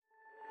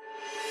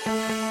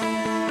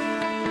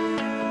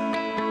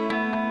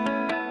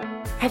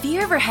Have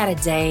you ever had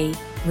a day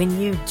when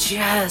you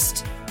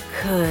just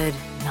could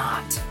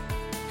not?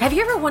 Have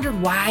you ever wondered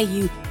why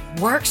you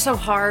work so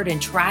hard and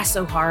try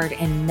so hard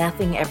and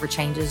nothing ever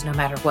changes no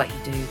matter what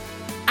you do?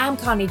 I'm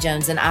Connie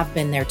Jones, and I've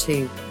been there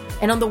too.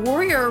 And on the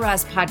Warrior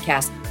Arise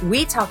podcast,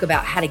 we talk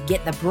about how to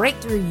get the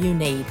breakthrough you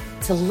need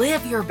to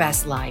live your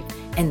best life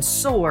and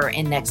soar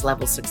in next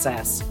level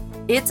success.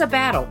 It's a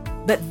battle,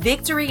 but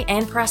victory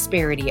and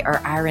prosperity are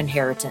our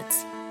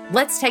inheritance.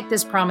 Let's take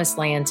this promised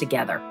land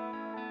together.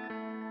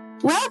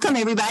 Welcome,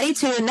 everybody,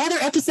 to another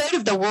episode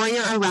of the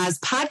Warrior Arise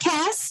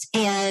podcast.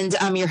 And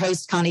I'm your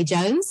host, Connie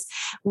Jones.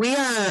 We've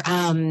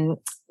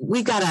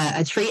got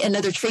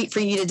another treat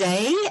for you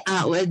today.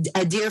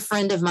 A dear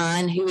friend of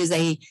mine who is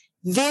a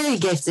very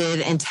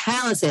gifted and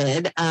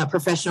talented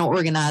professional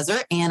organizer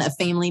and a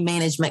family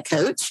management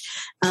coach,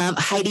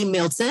 Heidi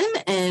Milton.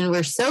 And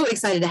we're so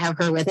excited to have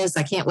her with us.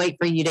 I can't wait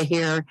for you to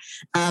hear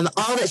all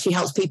that she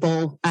helps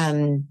people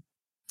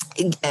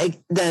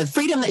the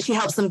freedom that she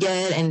helps them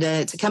get,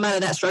 and to come out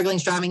of that struggling,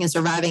 striving, and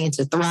surviving, and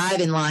to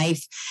thrive in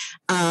life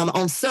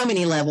on so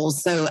many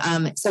levels. So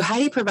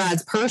Heidi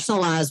provides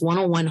personalized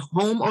one-on-one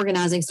home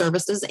organizing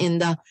services in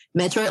the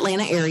Metro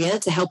Atlanta area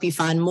to help you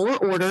find more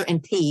order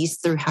and peace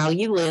through how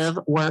you live,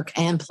 work,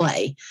 and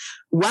play,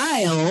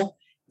 while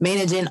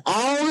managing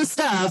all the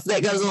stuff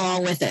that goes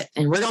along with it.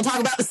 And we're going to talk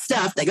about the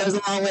stuff that goes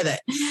along with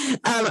it.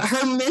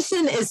 Her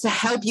mission is to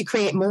help you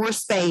create more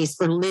space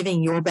for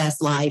living your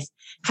best life.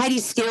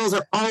 Heidi's skills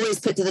are always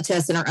put to the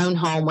test in her own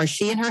home, where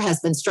she and her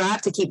husband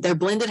strive to keep their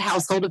blended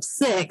household of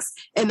 6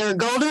 and their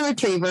golden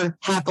retriever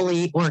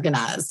happily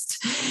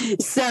organized.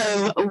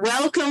 So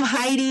welcome,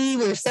 Heidi.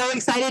 We're so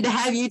excited to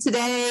have you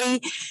today.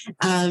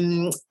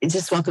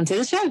 Just welcome to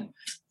the show.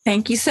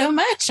 Thank you so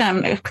much.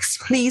 I'm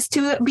pleased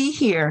to be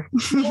here.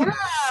 Yeah,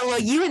 well,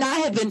 you and I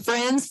have been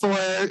friends for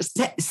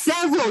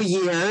several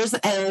years,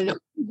 and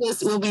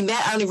when we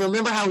met, I don't even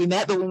remember how we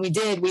met, but when we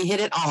did, we hit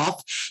it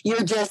off.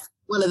 You're just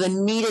one of the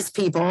neatest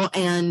people,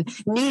 and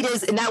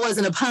that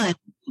wasn't a pun.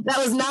 That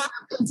was not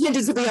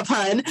intended to be a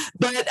pun,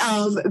 but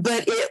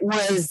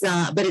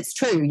it's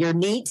true. You're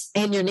neat,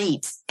 and you're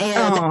neat.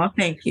 And oh,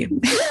 thank you.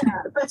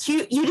 Yeah, but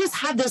you just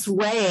have this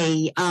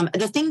way.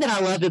 The thing that I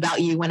loved about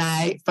you when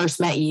I first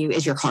met you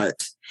is your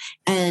heart,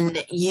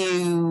 and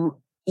you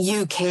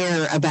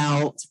care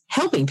about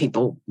helping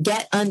people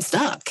get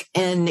unstuck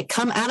and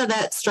come out of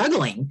that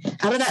struggle.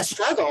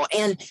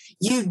 And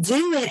you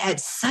do it at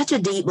such a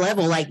deep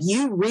level. Like,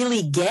 you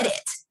really get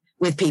it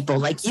with people.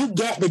 Like, you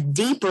get the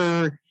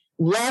deeper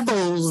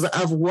levels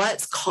of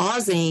what's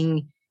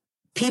causing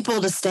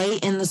people to stay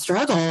in the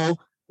struggle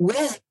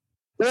with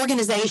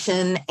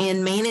organization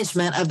and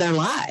management of their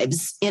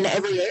lives in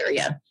every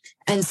area.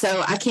 And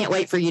so I can't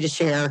wait for you to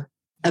share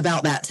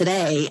about that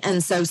today.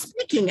 And so,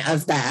 speaking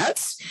of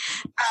that,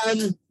 I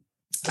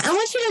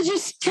want you to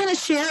just kind of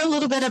share a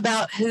little bit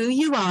about who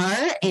you are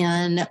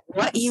and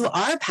what you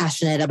are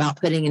passionate about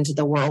putting into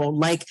the world.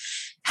 Like,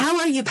 how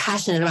are you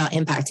passionate about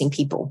impacting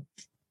people?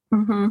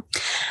 Mm-hmm.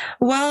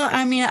 Well,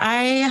 I mean,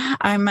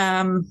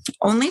 I'm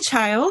only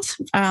child.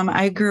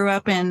 I grew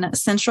up in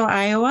central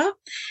Iowa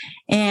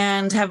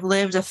and have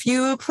lived a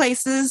few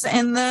places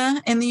in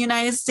the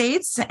United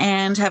States,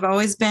 and have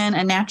always been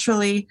a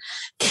naturally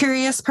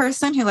curious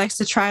person who likes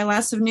to try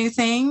lots of new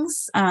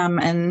things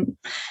and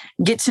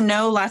get to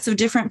know lots of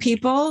different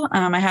people.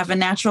 I have a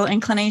natural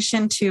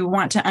inclination to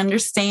want to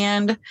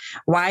understand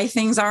why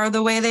things are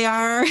the way they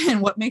are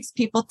and what makes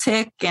people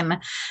tick. And,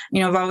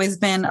 I've always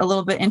been a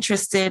little bit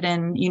interested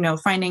in,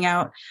 finding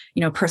out,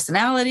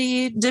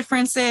 personality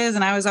differences.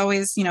 And I was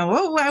always,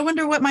 I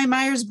wonder what my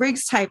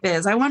Myers-Briggs type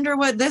is. I wonder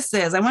what this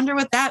is. I wonder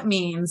what that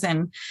means.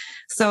 And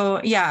so,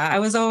 yeah, I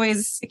was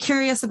always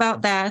curious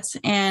about that.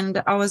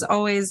 And I was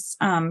always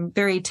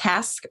very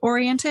task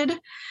oriented,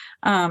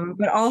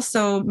 but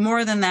also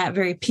more than that,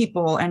 very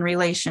people and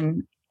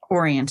relation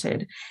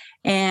oriented.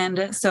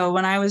 And so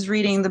when I was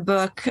reading the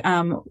book,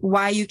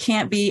 Why You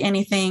Can't Be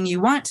Anything You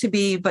Want to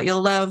Be, But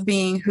You'll Love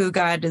Being Who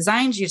God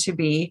Designed You to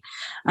Be,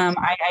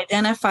 I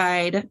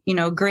identified,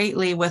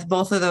 greatly with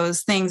both of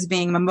those things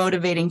being a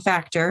motivating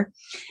factor.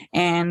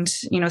 And,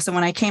 so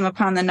when I came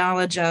upon the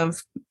knowledge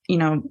of,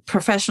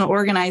 professional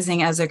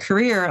organizing as a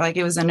career, like,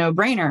 it was a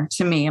no-brainer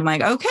to me. I'm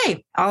like,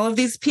 okay, all of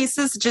these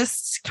pieces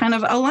just kind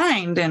of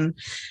aligned. And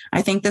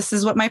I think this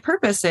is what my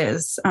purpose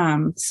is.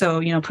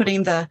 So,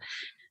 putting the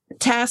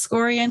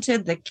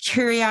task-oriented, the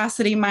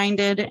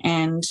curiosity-minded,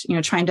 and,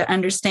 trying to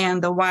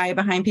understand the why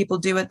behind people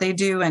do what they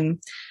do, and,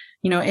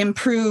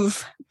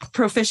 improve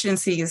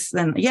proficiencies,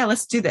 then yeah,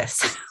 let's do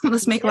this.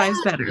 Let's make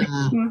lives better.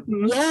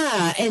 Mm-hmm.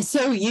 Yeah. And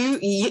so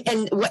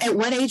at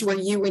what age were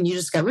you when you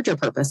discovered your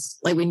purpose?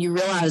 Like, when you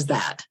realized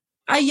that?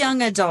 A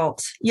young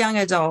adult,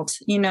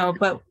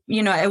 but,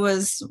 it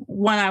was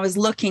when I was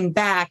looking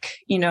back,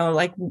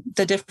 like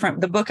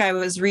the book I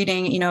was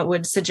reading, it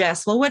would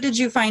suggest, well, what did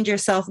you find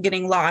yourself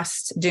getting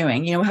lost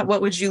doing?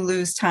 What would you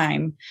lose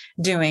time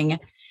doing?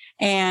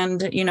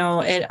 And,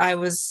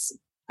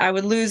 I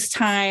would lose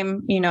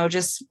time,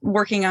 just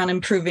working on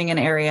improving an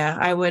area.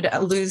 I would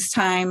lose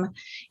time,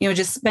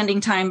 just spending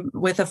time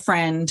with a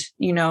friend,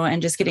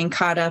 and just getting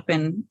caught up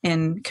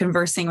in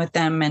conversing with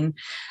them. And,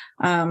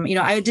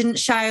 I didn't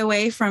shy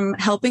away from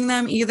helping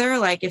them either.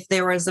 Like if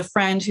there was a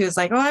friend who was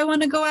like, oh, I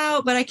want to go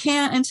out, but I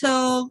can't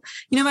until,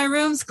 my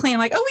room's clean.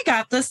 Like, oh, we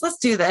got this. Let's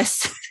do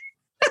this.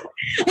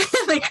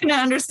 They couldn't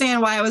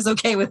understand why I was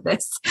okay with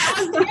this.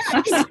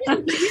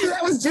 That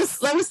was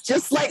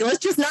just like, let's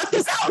just knock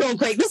this out real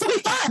quick. This will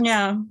be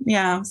fun.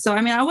 Yeah. So,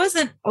 I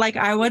wasn't like,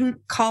 I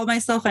wouldn't call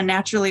myself a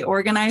naturally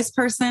organized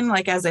person,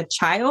 like as a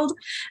child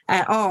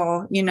at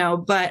all,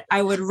 but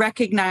I would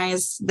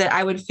recognize that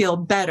I would feel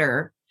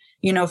better,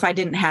 if I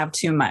didn't have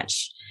too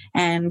much.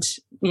 And,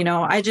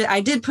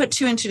 I did put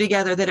two and two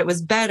together that it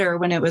was better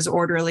when it was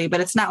orderly, but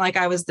it's not like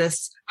I was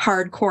this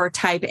hardcore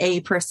type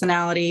A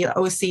personality,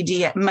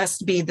 OCD, it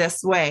must be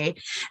this way.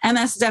 And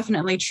that's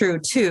definitely true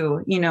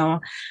too.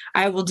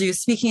 I will do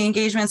speaking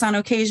engagements on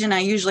occasion. I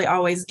usually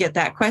always get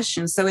that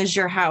question. So is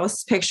your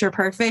house picture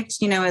perfect?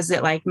 Is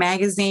it like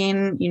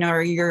magazine,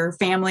 are your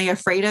family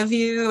afraid of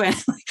you? And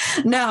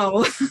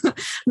no,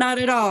 not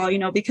at all,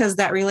 because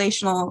that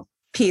relational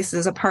piece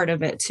is a part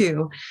of it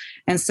too.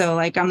 And so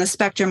like on the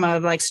spectrum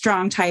of like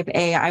strong type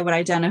A, I would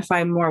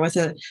identify more with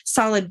a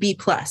solid B+.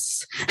 Yeah.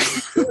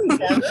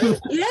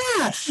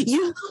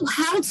 You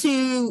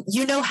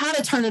know how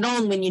to turn it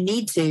on when you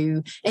need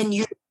to. And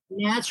you're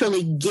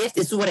naturally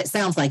gifted. This is what it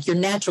sounds like. You're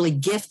naturally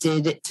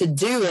gifted to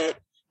do it,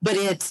 but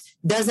it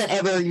doesn't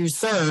ever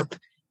usurp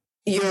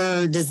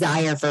your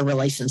desire for a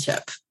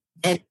relationship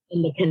and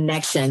the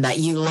connection that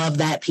you love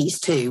that piece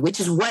too, which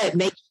is what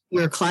makes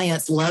your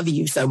clients love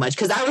you so much,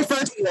 because I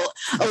refer to you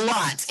a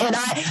lot, and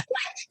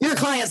your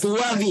clients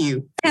love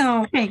you.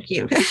 Oh, thank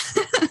you.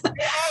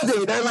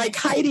 They're like,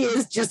 Heidi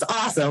is just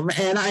awesome,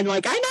 and I'm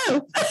like, I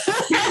know.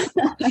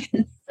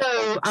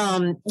 So,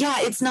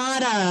 it's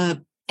not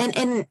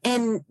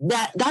and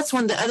that's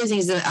one of the other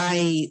things that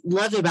I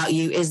loved about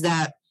you is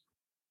that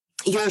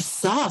you're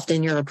soft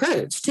in your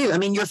approach too.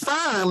 You're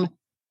firm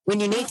when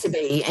you need to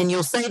be, and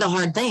you'll say the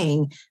hard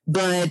thing,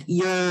 but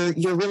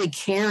you're really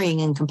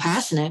caring and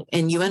compassionate,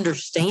 and you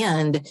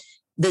understand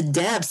the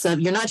depths of,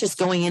 you're not just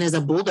going in as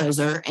a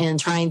bulldozer and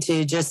trying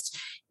to just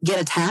get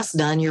a task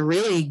done. You're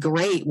really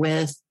great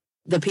with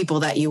the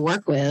people that you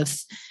work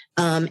with,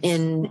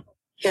 in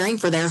caring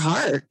for their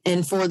heart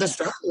and for the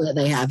struggle that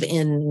they have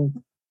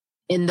in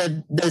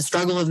the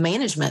struggle of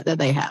management that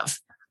they have.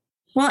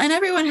 Well, and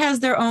everyone has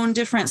their own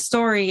different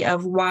story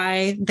of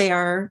why they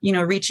are,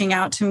 reaching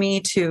out to me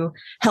to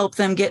help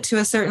them get to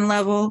a certain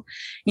level,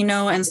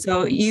 and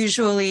so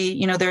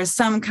usually, there's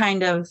some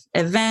kind of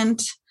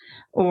event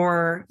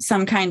or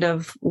some kind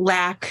of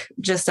lack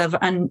just of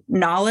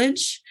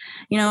knowledge,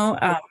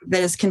 that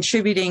is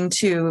contributing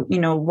to,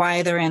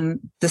 why they're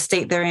in the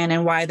state they're in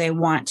and why they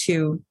want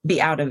to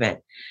be out of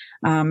it.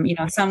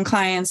 Some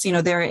clients,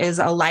 there is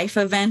a life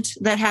event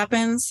that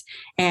happens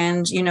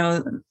and,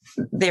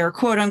 they're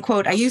quote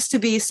unquote, I used to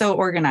be so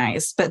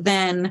organized, but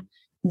then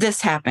this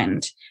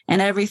happened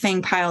and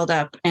everything piled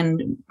up.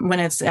 And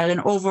when it's at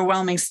an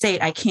overwhelming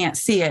state, I can't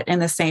see it in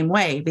the same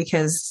way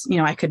because,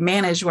 I could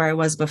manage where I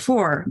was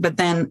before, but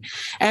then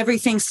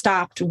everything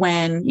stopped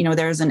when,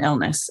 there's an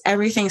illness.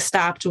 Everything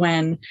stopped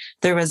when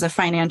there was a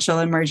financial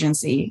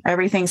emergency.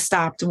 Everything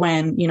stopped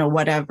when,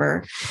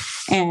 whatever.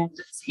 And,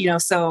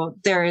 so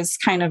there is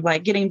kind of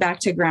like getting back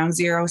to ground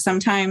zero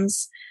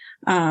sometimes,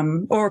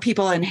 or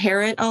people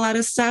inherit a lot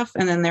of stuff.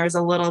 And then there's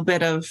a little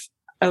bit of,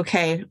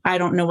 okay, I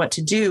don't know what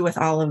to do with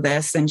all of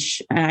this. And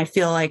I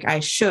feel like I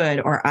should,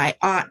 or I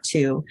ought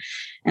to.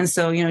 And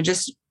so,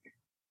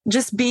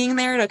 just being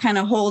there to kind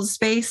of hold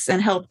space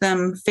and help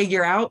them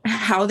figure out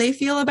how they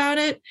feel about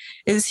it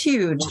is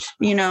huge,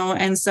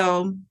 and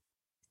so,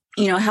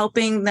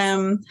 helping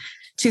them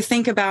to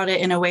think about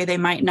it in a way they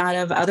might not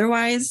have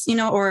otherwise,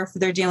 or if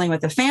they're dealing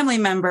with a family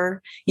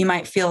member, you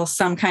might feel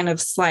some kind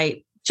of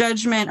slight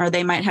judgment, or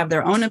they might have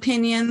their own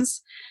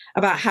opinions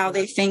about how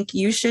they think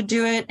you should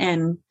do it.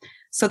 And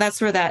so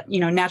that's where that,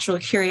 natural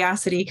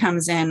curiosity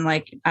comes in.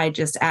 Like I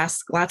just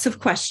ask lots of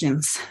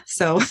questions.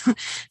 So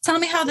tell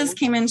me how this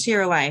came into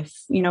your life.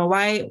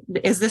 Why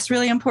is this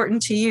really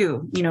important to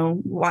you?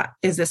 What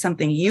is this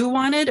something you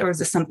wanted, or is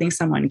this something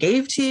someone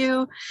gave to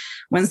you?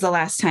 When's the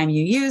last time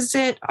you used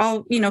it?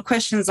 All,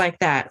 questions like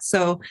that.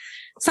 So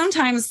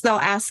sometimes they'll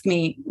ask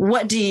me,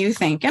 what do you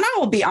think? And I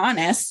will be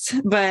honest,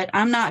 but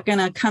I'm not going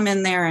to come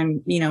in there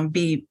and,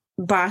 be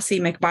bossy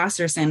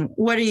McBosserson.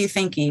 What are you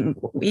thinking?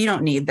 You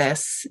don't need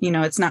this.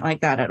 It's not like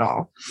that at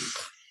all.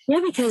 Yeah,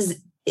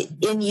 because,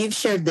 and you've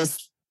shared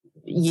this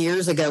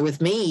years ago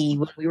with me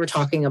when we were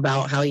talking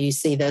about how you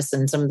see this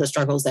and some of the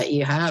struggles that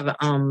you have,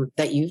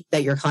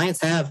 that your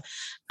clients have,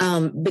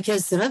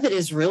 because some of it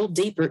is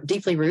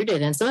deeply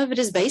rooted, and some of it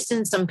is based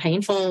in some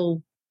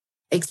painful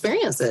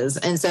experiences.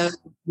 And so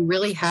you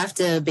really have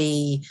to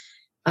be,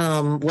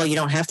 you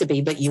don't have to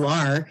be, but you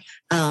are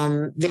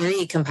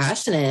very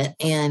compassionate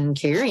and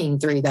caring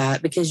through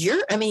that, because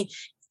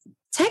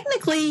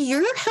technically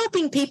you're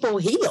helping people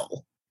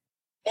heal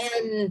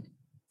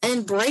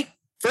and break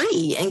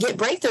free and get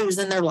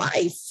breakthroughs in their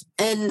life.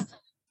 And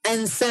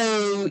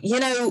so,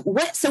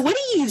 what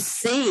do you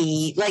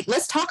see? Like,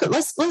 let's talk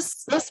about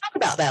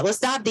that. Let's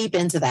dive deep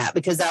into that,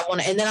 because I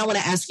want to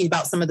ask you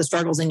about some of the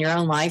struggles in your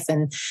own life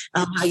and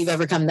how you've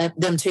overcome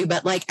them too.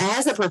 But like,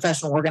 as a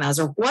professional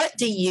organizer, what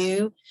do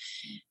you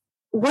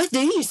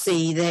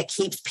see that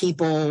keeps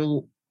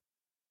people,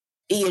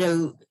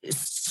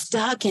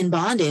 stuck in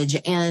bondage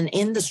and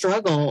in the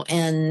struggle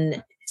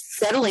and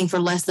settling for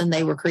less than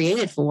they were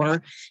created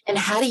for? And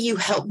how do you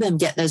help them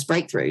get those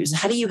breakthroughs?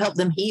 How do you help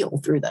them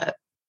heal through that?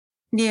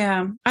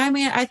 Yeah. I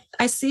mean,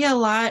 I see a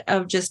lot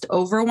of just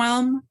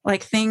overwhelm,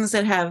 like things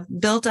that have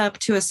built up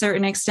to a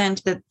certain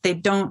extent that they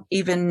don't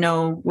even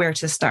know where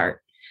to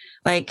start.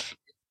 Like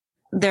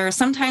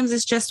sometimes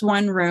it's just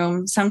one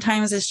room,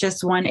 sometimes it's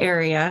just one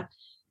area.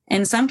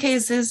 In some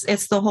cases,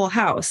 it's the whole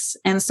house.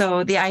 And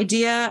so the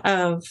idea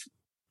of,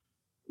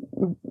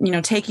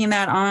 taking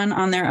that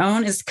on their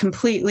own is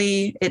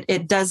completely,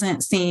 it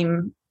doesn't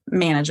seem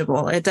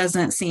manageable. It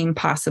doesn't seem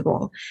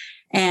possible.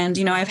 And,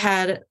 I've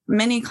had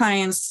many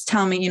clients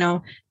tell me,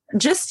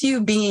 just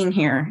you being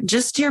here,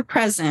 just your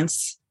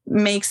presence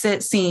makes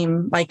it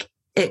seem like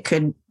it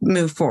could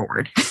move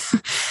forward.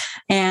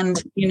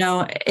 And,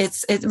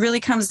 it really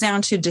comes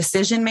down to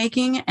decision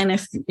making. And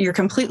if you're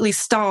completely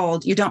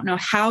stalled, you don't know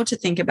how to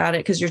think about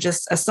it because you're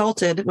just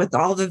assaulted with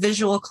all the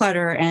visual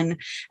clutter and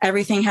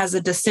everything has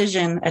a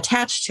decision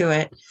attached to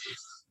it.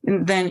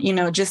 And then,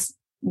 just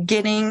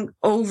getting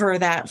over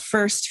that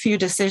first few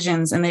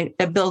decisions, and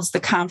it builds the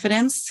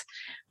confidence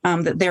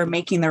that they're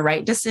making the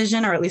right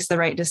decision, or at least the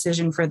right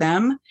decision for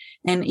them.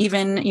 And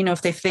even,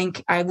 if they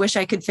think, I wish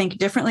I could think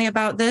differently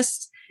about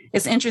this,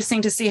 it's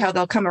interesting to see how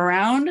they'll come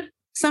around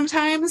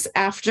sometimes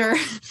after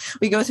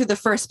we go through the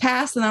first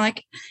pass, and they're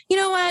like, you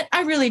know what,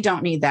 I really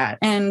don't need that.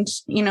 And,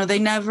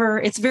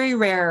 it's very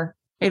rare,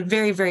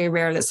 very, very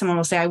rare that someone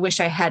will say, I wish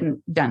I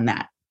hadn't done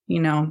that,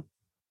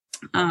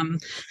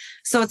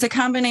 So it's a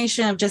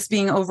combination of just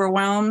being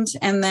overwhelmed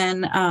and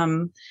then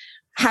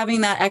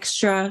having that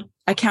extra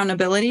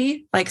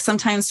accountability. Like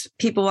sometimes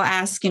people will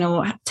ask,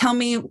 tell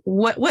me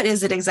what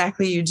is it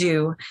exactly you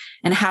do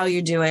and how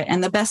you do it.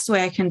 And the best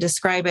way I can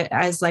describe it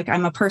as like,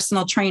 I'm a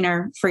personal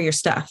trainer for your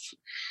stuff.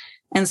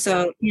 And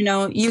so,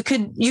 you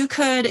could,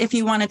 if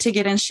you wanted to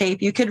get in shape,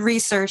 you could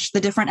research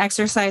the different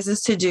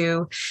exercises to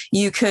do.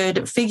 You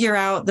could figure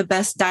out the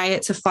best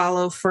diet to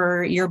follow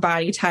for your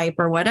body type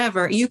or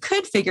whatever. You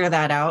could figure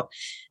that out.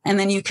 And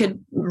then you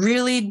could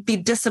really be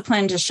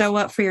disciplined to show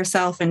up for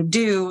yourself and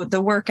do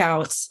the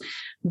workouts.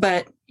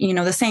 But,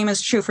 the same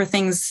is true for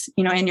things,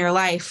 in your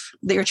life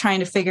that you're trying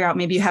to figure out.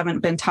 Maybe you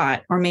haven't been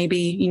taught, or maybe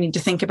you need to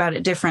think about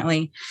it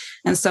differently.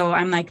 And so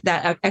I'm like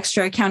that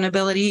extra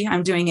accountability.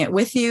 I'm doing it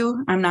with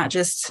you. I'm not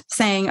just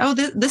saying, oh,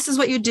 this is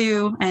what you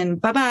do and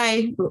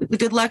bye-bye,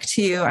 good luck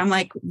to you. I'm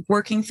like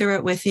working through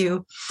it with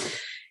you.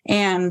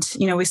 And,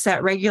 we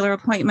set regular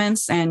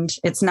appointments, and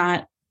it's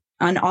not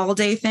an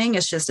all-day thing.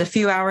 It's just a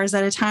few hours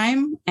at a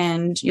time,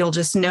 and you'll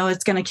just know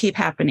it's going to keep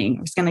happening.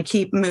 It's going to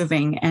keep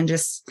moving, and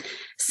just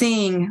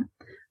seeing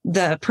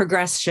the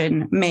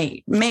progression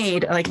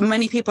made. Like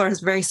many people are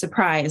very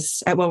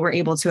surprised at what we're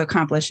able to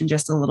accomplish in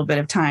just a little bit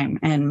of time,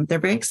 and they're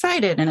very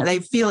excited, and they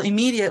feel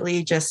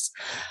immediately just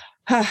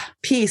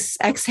peace,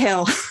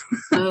 exhale.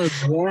 Oh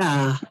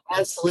yeah,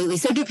 absolutely.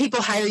 So do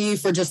people hire you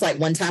for just like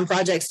one-time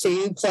projects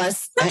too?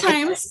 Plus,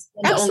 sometimes,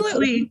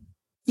 absolutely.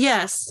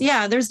 Yes.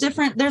 Yeah. There's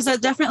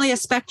definitely a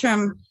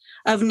spectrum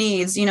of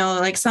needs,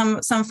 like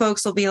some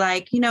folks will be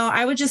like,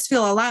 I would just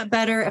feel a lot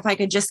better if I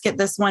could just get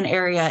this one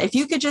area. If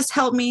you could just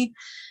help me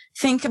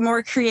think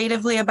more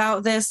creatively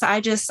about this,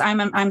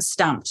 I'm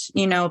stumped,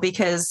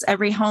 because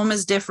every home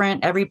is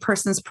different. Every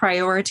person's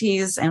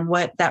priorities and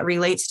what that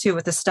relates to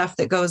with the stuff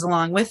that goes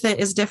along with it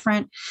is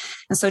different.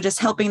 And so just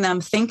helping them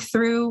think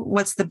through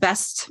what's the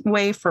best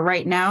way for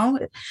right now.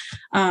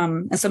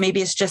 And so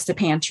maybe it's just a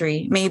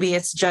pantry. Maybe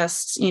it's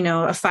just,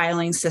 a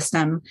filing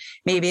system.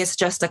 Maybe it's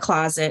just a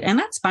closet, and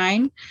that's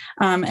fine.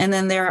 And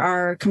then there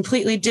are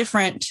completely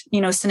different,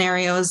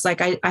 scenarios. Like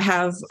I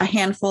have a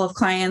handful of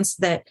clients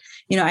that,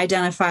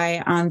 identify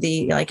on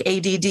the like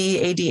ADD,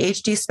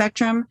 ADHD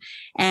spectrum.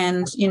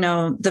 And,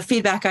 the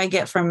feedback I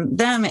get from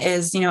them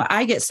is,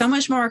 I get so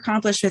much more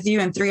accomplished with you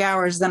in 3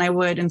 hours than I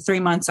would in 3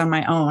 months on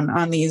my own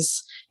on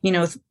these,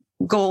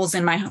 goals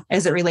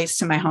as it relates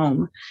to my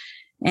home.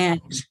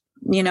 And,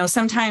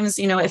 sometimes,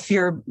 if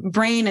your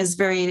brain is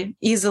very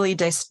easily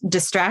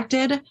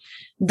distracted,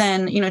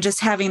 then, just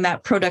having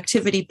that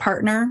productivity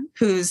partner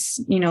who's,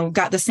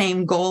 got the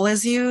same goal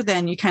as you,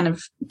 then you kind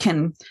of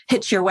can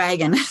hitch your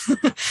wagon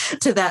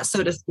to that,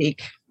 so to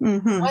speak.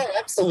 Mm-hmm. Oh,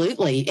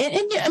 absolutely.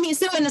 And I mean,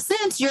 so in a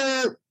sense,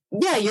 you're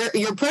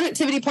a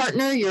productivity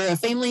partner, you're a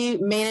family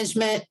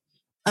management,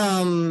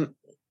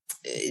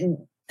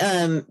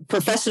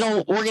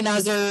 professional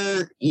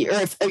organizer,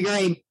 you're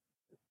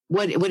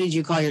what did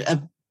you call it?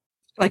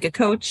 Like a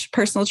coach,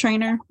 personal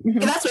trainer. Mm-hmm.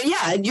 That's what.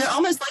 Yeah, you're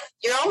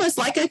almost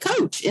like a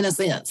coach in a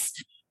sense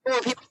for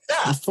people's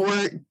stuff,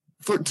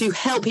 for to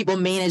help people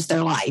manage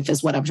their life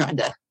is what I'm trying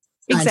to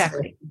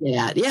Exactly.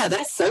 Yeah,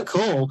 that's so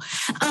cool.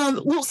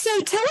 Well,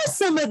 so tell us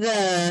some of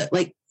the,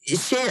 like,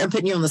 share, I'm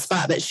putting you on the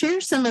spot, but share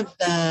some of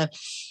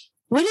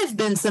what have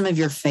been some of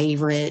your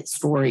favorite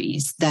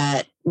stories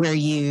that where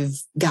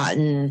you've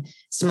gotten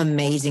some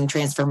amazing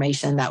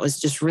transformation that was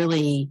just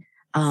really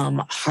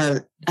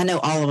I know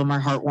all of them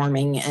are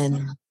heartwarming,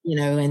 and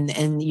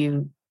and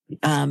you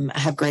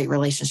have great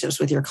relationships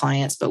with your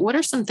clients, but what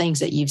are some things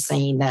that you've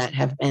seen that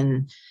have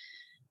been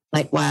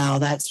like, wow,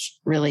 that's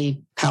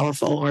really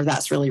powerful, or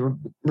that's really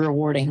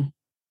rewarding?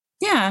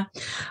 Yeah.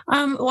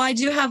 Well, I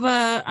do have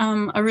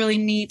a really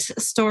neat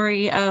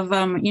story of,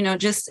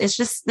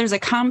 there's a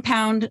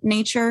compound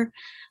nature.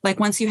 Like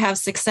once you have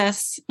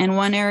success in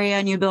one area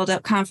and you build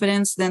up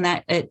confidence, then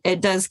that it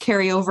does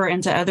carry over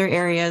into other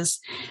areas.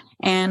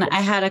 And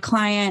I had a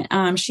client,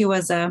 she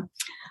was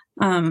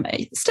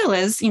still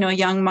is, a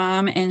young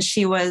mom, and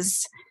she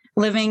was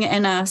living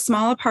in a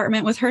small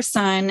apartment with her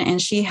son.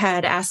 And she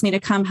had asked me to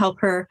come help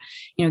her,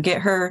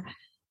 get her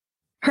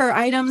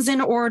items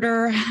in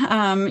order,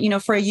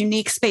 for a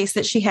unique space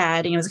that she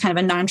had. It was kind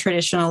of a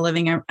non-traditional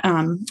living.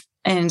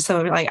 And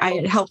so I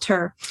had helped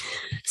her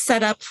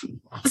set up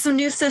some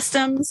new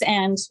systems,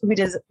 and we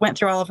just went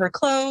through all of her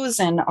clothes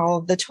and all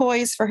of the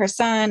toys for her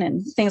son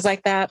and things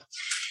like that.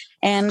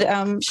 And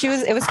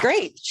it was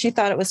great. She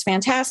thought it was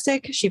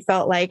fantastic. She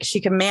felt like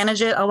she could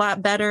manage it a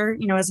lot better,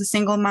 as a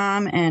single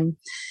mom, and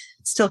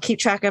still keep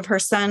track of her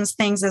son's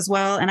things as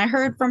well. And I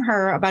heard from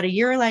her about a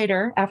year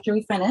later after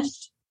we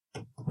finished.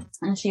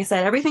 And she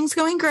said, everything's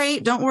going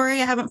great. Don't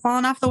worry. I haven't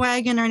fallen off the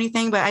wagon or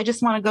anything, but I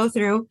just want to go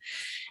through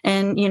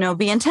and,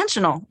 be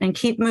intentional and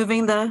keep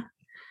moving the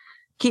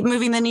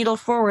needle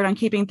forward on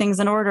keeping things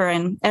in order.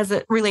 And as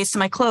it relates to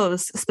my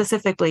clothes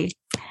specifically.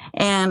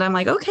 And I'm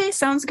like, okay,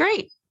 sounds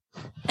great.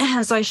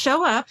 And so I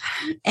show up,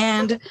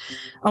 and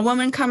a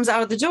woman comes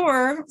out of the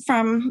door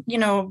from,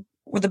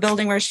 the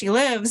building where she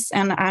lives,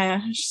 and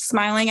she's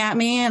smiling at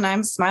me, and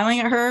I'm smiling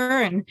at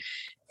her, and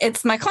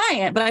it's my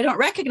client, but I don't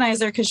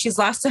recognize her because she's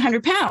lost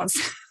 100 pounds.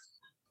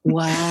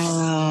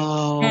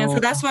 Wow. And so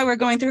that's why we're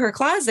going through her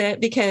closet,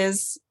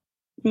 because,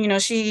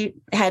 she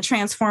had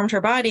transformed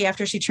her body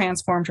after she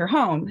transformed her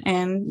home.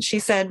 And she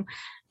said,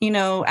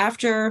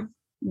 after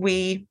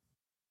we,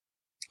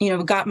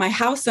 got my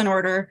house in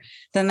order,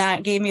 then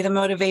that gave me the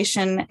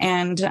motivation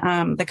and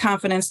the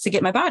confidence to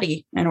get my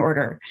body in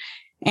order.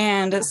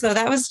 And so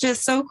that was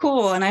just so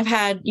cool. And I've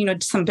had,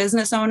 some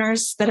business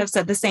owners that have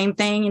said the same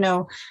thing.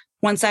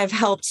 Once I've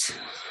helped,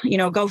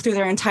 go through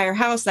their entire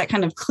house, that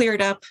kind of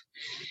cleared up,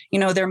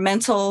 their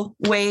mental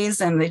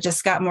ways, and they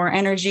just got more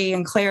energy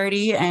and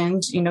clarity,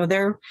 and,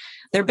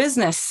 their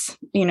business,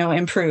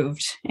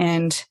 improved.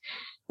 And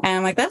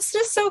I'm like, that's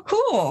just so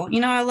cool.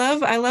 I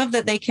love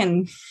that they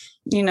can,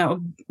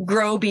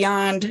 grow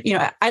beyond,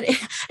 it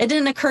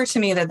didn't occur to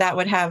me that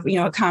would have,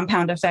 a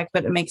compound effect,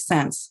 but it makes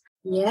sense.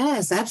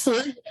 Yes,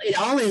 absolutely.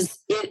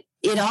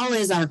 It all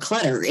is our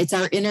clutter. It's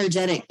our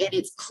energetic, and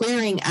it's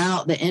clearing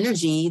out the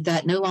energy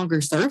that no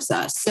longer serves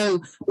us.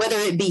 So whether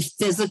it be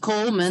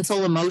physical,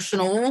 mental,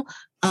 emotional,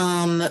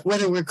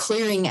 whether we're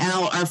clearing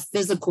out our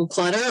physical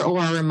clutter or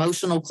our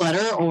emotional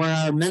clutter or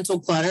our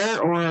mental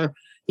clutter, or,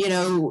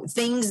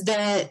 things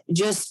that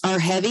just are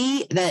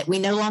heavy that we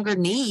no longer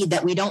need,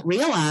 that we don't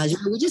realize,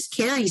 we just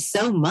carry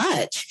so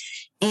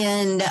much,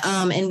 and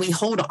we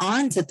hold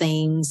on to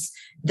things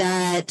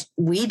that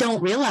we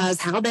don't realize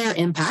how they're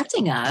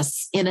impacting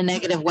us in a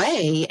negative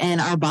way.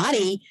 And our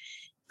body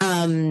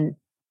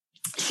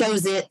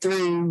shows it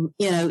through,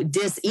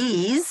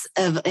 dis-ease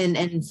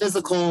and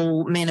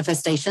physical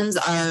manifestations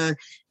are,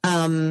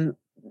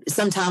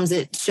 sometimes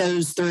it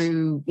shows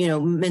through,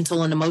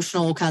 mental and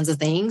emotional kinds of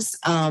things,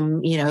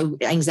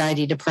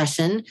 anxiety,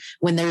 depression,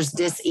 when there's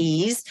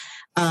dis-ease,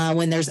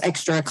 when there's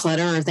extra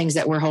clutter or things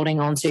that we're holding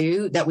on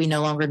to that we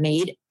no longer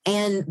need.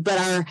 But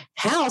our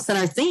house and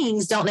our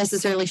things don't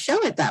necessarily show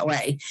it that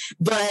way,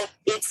 but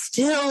it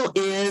still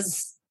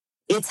is,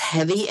 it's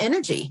heavy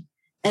energy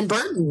and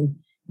burden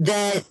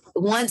that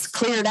once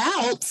cleared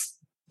out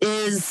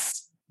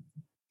is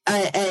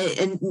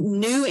a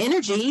new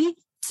energy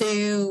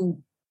to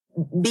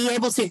be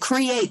able to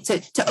create,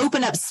 to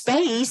open up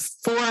space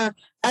for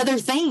other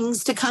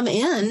things to come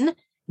in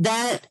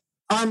that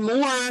are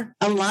more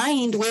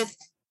aligned with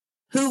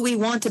who we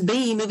want to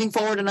be moving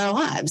forward in our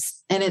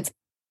lives. And it's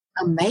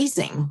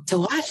amazing to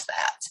watch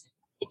that.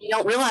 You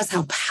don't realize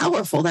how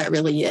powerful that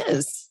really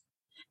is.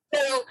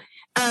 So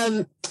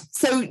in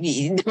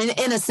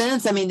a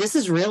sense, this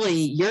is really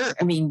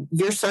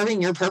you're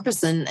serving your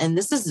purpose, and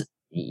this is,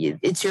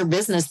 it's your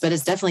business, but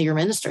it's definitely your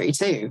ministry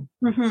too.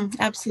 Mm-hmm.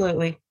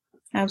 Absolutely.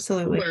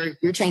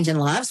 You're changing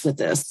lives with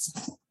this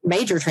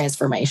major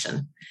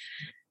transformation.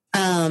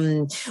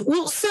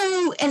 Well,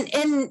 so,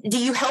 and do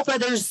you help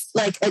others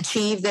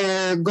achieve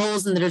their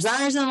goals and their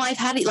desires in life?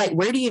 How do you,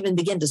 where do you even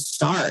begin to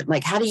start?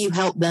 How do you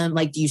help them?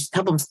 Do you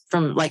help them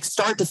from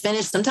start to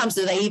finish? Sometimes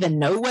do they even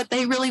know what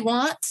they really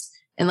want?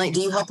 And do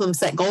you help them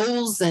set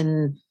goals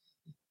and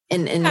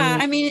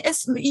I mean,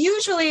 it's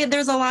usually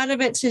there's a lot of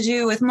it to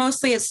do with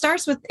mostly it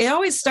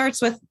always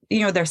starts with,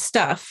 their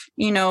stuff,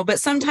 but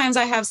sometimes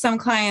I have some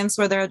clients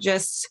where they're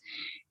just,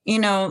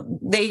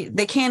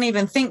 they can't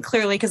even think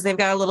clearly because they've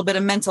got a little bit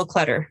of mental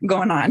clutter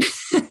going on.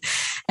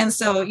 And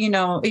so,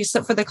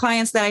 so for the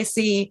clients that I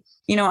see,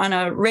 on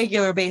a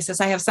regular basis,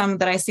 I have some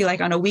that I see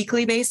like on a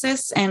weekly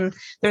basis, and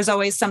there's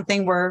always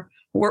something we're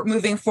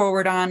moving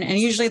forward on. And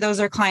usually those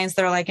are clients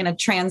that are like in a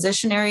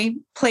transitionary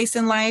place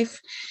in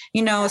life,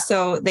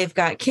 so they've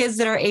got kids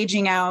that are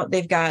aging out.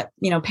 They've got,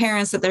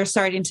 parents that they're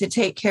starting to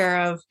take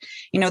care of,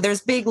 there's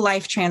big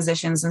life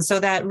transitions. And so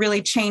that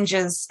really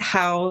changes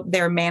how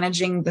they're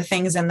managing the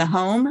things in the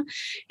home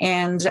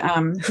and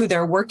who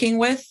they're working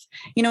with,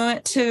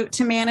 to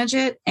manage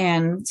it.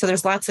 And so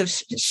there's lots of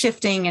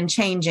shifting and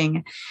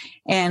changing.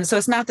 And so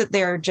it's not that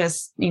they're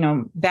just,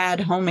 bad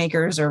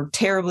homemakers or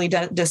terribly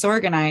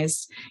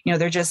disorganized,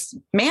 they're just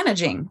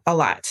managing a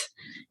lot.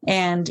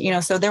 And,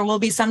 so there will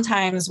be some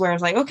times where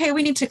it's like, okay,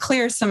 we need to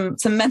clear some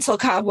mental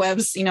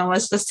cobwebs,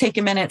 let's take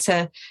a minute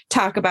to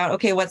talk about,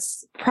 okay,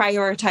 what's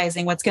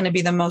prioritizing, what's going to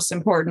be the most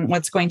important,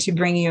 what's going to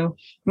bring you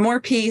more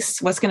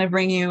peace, what's going to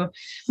bring you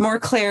more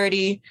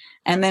clarity.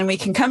 And then we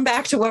can come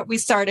back to what we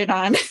started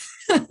on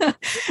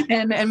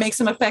and make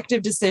some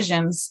effective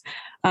decisions.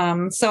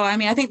 So, I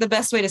mean, I think the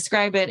best way to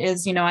describe it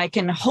is, I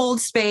can hold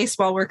space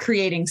while we're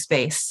creating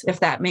space, if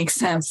that makes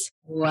sense.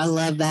 Oh, I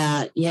love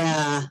that.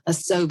 Yeah,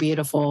 that's so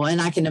beautiful.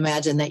 And I can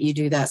imagine that you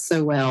do that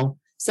so well,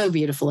 so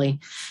beautifully.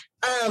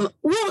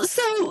 Well,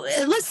 so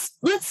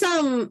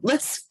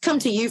let's come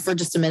to you for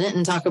just a minute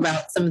and talk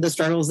about some of the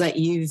struggles that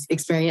you've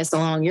experienced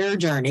along your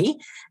journey.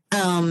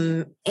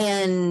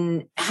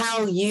 And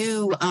how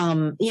you,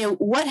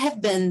 what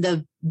have been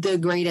the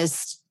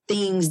greatest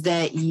things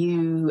that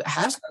you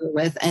have struggled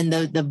with, and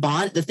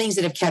the things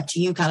that have kept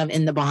you kind of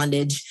in the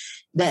bondage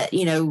that,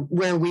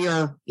 where we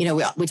are,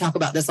 we talk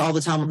about this all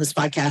the time on this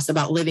podcast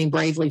about living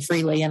bravely,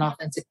 freely, and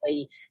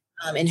authentically,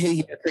 and who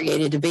you were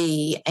created to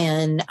be.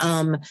 And,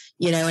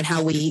 and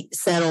how we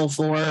settle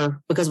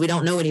for, because we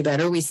don't know any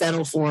better, we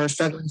settle for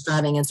struggling,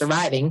 striving, and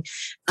surviving.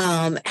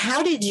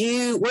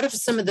 What are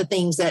some of the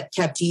things that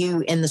kept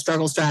you in the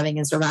struggle, striving,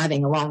 and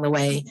surviving along the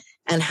way?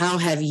 And how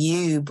have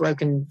you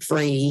broken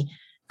free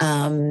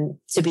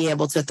to be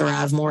able to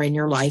thrive more in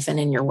your life and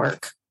in your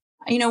work?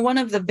 One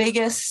of the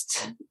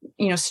biggest,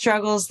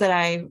 struggles that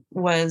I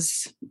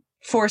was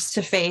forced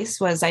to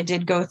face was I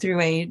did go through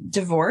a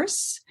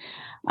divorce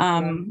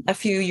a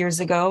few years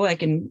ago,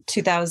 like in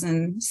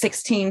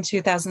 2016,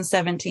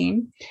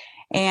 2017.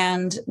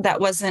 And that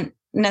wasn't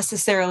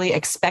necessarily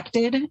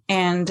expected.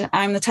 And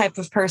I'm the type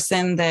of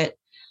person that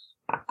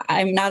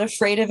I'm not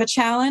afraid of a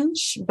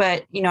challenge,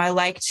 but, I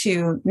like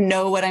to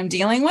know what I'm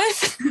dealing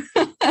with.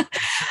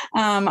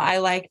 I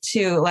like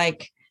to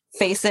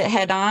face it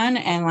head on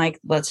and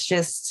let's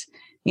just,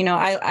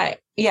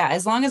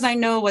 as long as I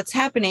know what's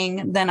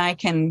happening, then I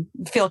can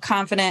feel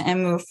confident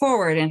and move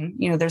forward. And,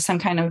 there's some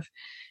kind of,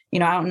 I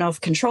don't know if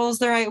control is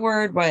the right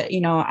word, but,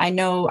 I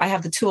know I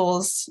have the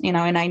tools,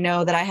 and I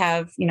know that I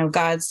have,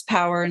 God's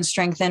power and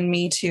strength in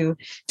me to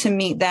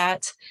meet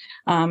that.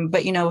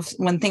 But,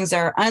 when things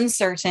are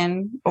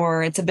uncertain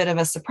or it's a bit of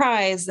a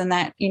surprise, then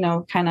that,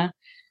 kind of,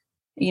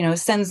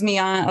 sends me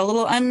on a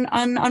little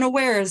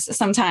unawares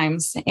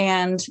sometimes.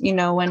 And,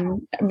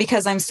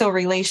 because I'm so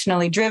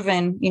relationally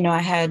driven,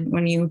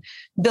 when you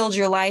build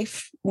your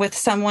life with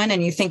someone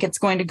and you think it's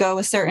going to go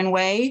a certain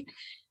way,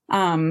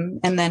 and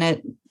then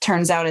it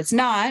turns out it's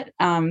not,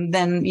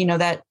 then,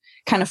 that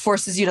kind of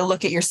forces you to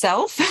look at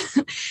yourself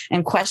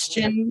and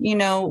question,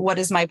 what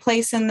is my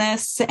place in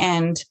this?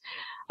 And,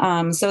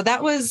 so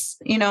that was,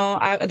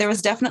 there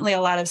was definitely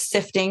a lot of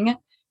sifting,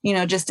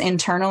 just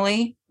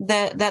internally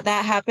that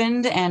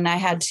happened. And I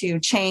had to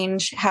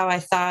change how I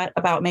thought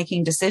about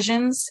making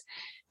decisions,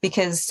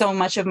 because so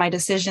much of my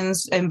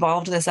decisions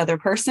involved this other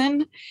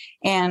person.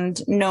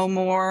 And no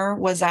more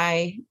was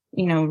I,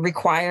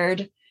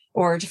 required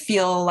or to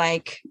feel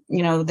like,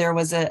 there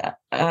was a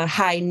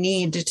high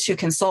need to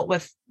consult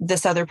with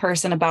this other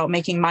person about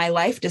making my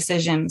life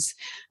decisions,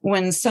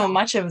 when so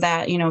much of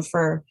that,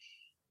 for,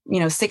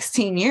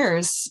 16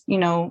 years,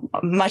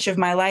 much of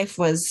my life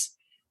was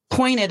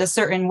pointed a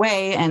certain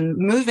way and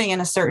moving in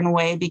a certain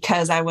way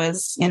because I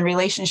was in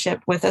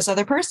relationship with this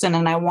other person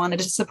and I wanted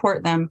to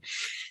support them.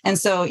 And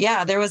so,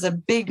 there was a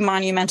big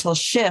monumental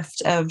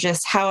shift of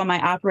just how am I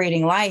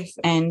operating life?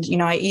 And,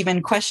 I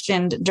even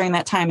questioned during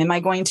that time, am I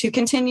going to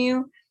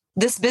continue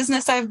this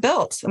business I've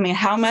built? I mean,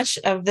 how much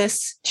of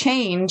this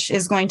change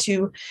is going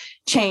to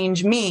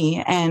change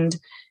me? And,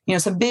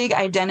 some big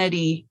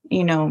identity,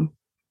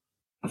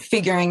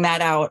 figuring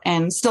that out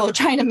and still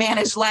trying to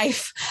manage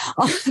life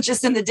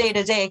just in the day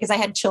to day, because I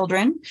had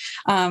children.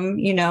 We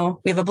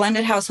have a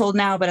blended household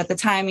now, but at the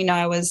time,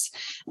 I was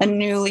a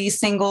newly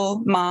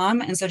single mom.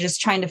 And so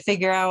just trying to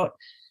figure out,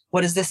 what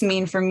does this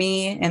mean for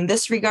me in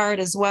this regard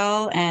as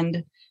well?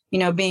 And,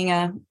 being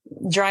a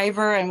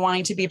driver and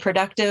wanting to be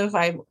productive,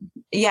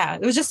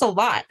 it was just a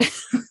lot,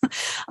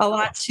 a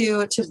lot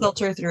to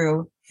filter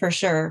through, for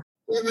sure.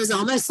 It was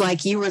almost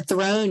like you were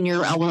thrown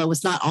well, it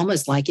was not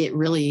almost like, it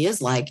really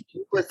is like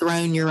you were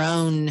thrown your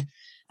own,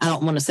 I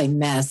don't want to say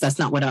mess. That's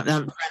not what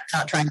I'm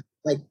not trying to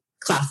like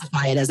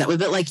classify it as that way,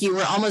 but like you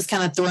were almost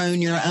kind of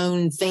thrown your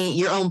own thing,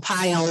 your own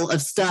pile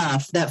of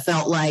stuff that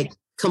felt like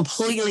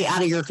completely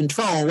out of your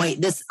control.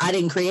 Wait, I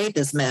didn't create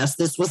this mess.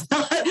 This was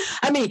not,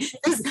 I mean,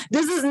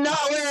 this is not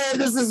where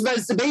this is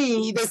supposed to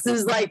be. This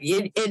is like,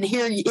 and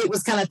here it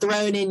was kind of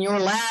thrown in your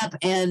lap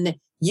and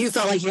you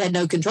felt like you had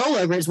no control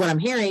over it, is what I'm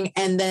hearing.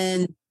 And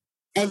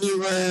you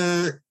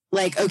were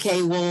like,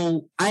 okay,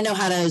 well, I know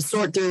how to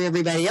sort through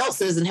everybody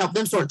else's and help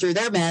them sort through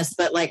their mess.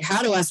 But like,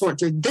 how do I sort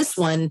through this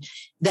one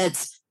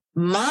that's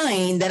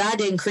mine that I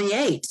didn't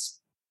create?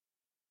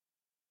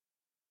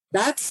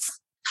 That's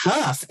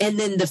tough. And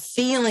then the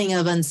feeling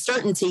of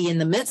uncertainty in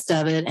the midst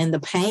of it and the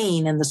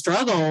pain and the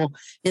struggle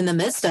in the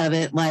midst of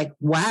it, like,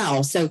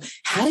 wow. So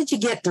how did you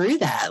get through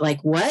that? Like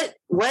what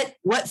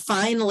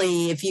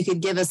finally, if you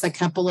could give us a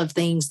couple of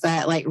things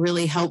that like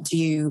really helped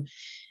you,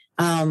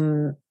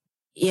 get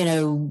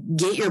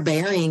your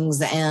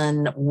bearings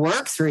and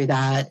work through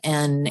that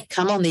and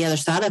come on the other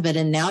side of it.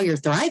 And now you're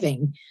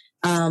thriving.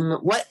 How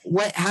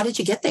did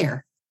you get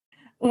there?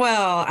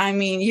 Well, I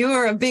mean, you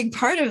were a big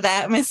part of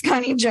that, Miss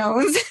Connie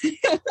Jones.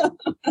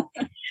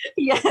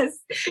 Yes,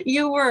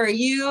 you were.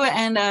 You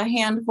and a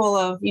handful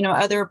of,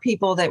 other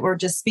people that were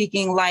just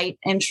speaking light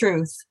and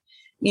truth,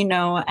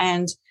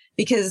 and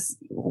because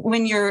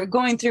when you're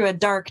going through a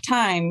dark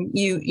time,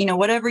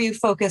 whatever you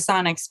focus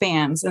on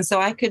expands. And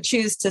so I could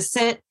choose to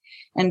sit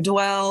and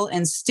dwell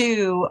and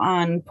stew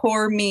on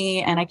poor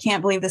me, and I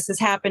can't believe this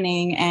is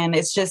happening, and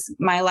it's just,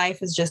 my life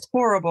is just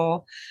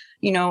horrible.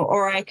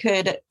 Or I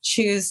could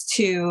choose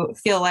to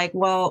feel like,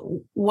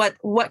 well,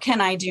 what can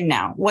I do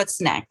now?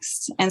 What's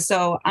next? And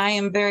so I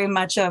am very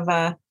much of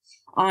a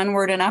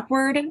onward and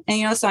upward.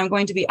 And, so I'm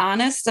going to be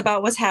honest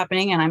about what's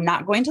happening and I'm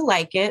not going to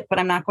like it, but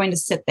I'm not going to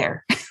sit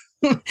there.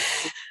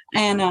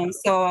 And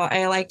so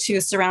I like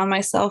to surround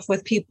myself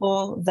with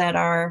people that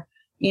are,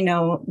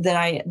 that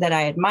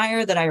I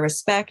admire, that I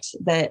respect,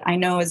 that I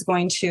know is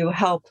going to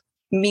help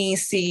me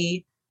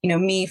see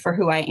me for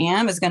who I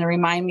am, is going to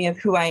remind me of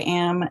who I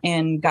am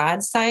in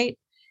God's sight.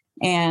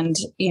 And,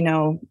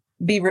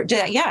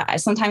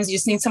 sometimes you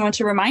just need someone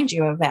to remind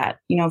you of that,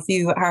 if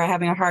you are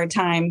having a hard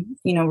time,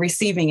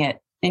 receiving it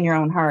in your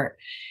own heart.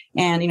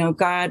 And,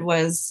 God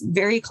was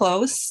very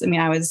close. I mean,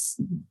 I was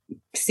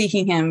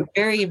seeking him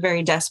very,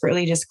 very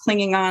desperately, just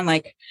clinging on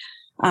like,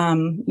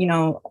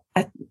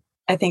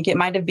 I think it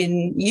might have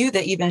been you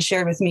that even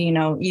shared with me,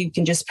 you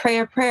can just pray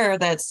a prayer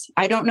that's,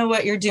 I don't know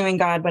what you're doing,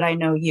 God, but I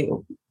know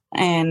you.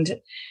 And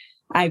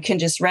I can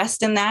just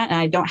rest in that. And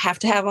I don't have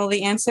to have all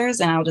the answers.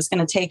 And I'm just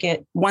going to take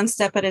it one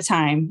step at a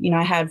time.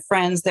 I had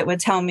friends that would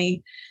tell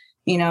me,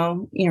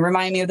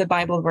 remind me of the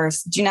Bible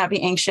verse, do not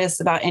be anxious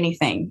about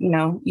anything.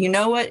 You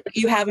know what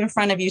you have in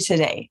front of you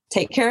today.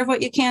 Take care of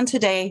what you can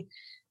today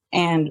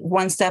and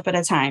one step at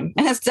a time.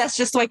 And that's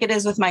just like it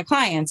is with my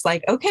clients.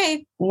 Like,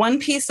 okay, one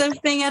piece of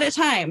thing at a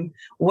time.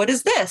 What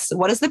is this?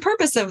 What is the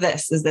purpose of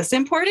this? Is this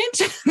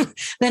important?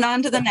 Then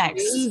on to the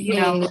next. We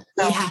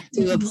have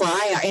to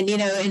apply,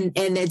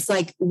 and it's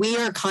like we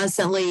are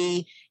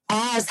constantly,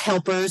 as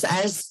helpers,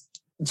 as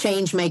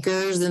change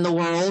makers in the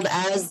world,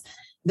 as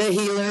the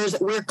healers,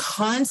 we're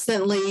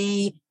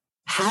constantly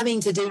having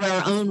to do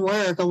our own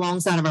work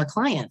alongside of our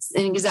clients.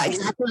 And exactly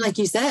like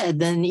you said,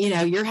 then,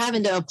 you're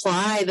having to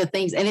apply the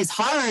things, and it's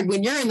hard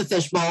when you're in the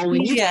fishbowl,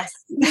 when you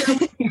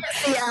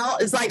see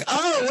out, it's like,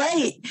 oh,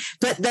 wait,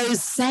 but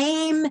those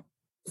same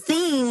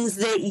things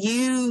that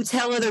you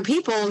tell other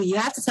people, you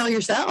have to tell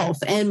yourself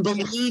and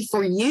believe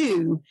for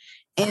you.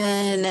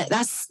 And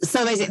that's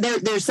so amazing.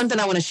 There's something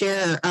I want to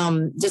share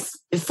just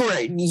for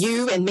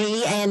you and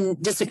me,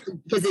 and just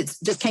because it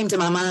just came to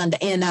my mind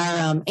and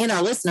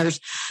our listeners,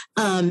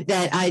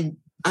 that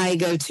I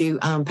go to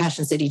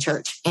Passion City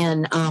Church,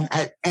 and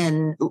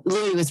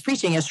Louis was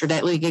preaching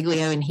yesterday, Louis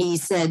Giglio, and he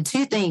said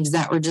two things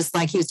that were just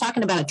like, he was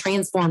talking about a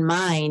transformed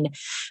mind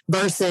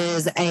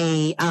versus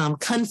a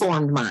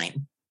conformed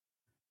mind.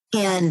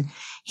 And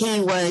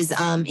he was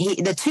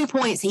the 2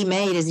 points he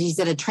made is, he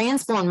said a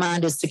transformed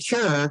mind is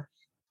secure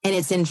and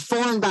it's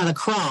informed by the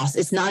cross.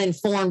 It's not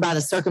informed by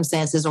the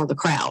circumstances or the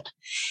crowd.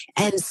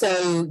 And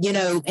so,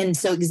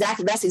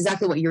 exactly, that's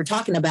exactly what you're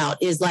talking about,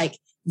 is like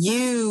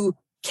you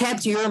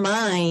kept your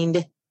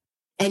mind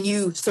and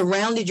you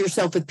surrounded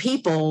yourself with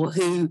people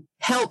who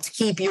helped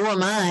keep your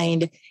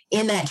mind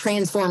in that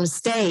transformed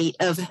state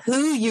of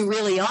who you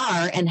really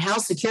are and how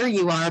secure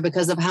you are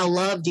because of how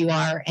loved you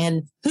are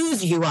and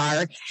whose you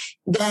are,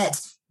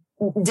 that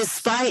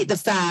despite the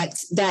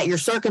fact that your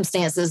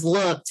circumstances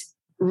looked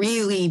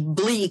really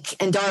bleak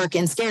and dark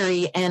and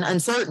scary and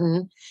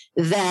uncertain,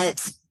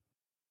 that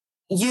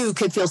you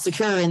could feel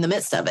secure in the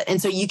midst of it.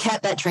 And so you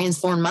kept that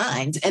transformed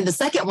mind. And the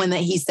second one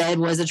that he said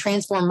was, a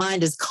transformed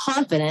mind is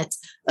confident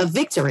of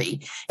victory,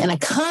 and a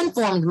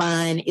conformed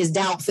mind is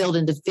doubt-filled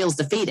and feels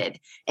defeated.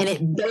 And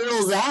it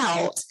bails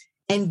out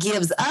and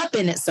gives up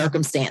in its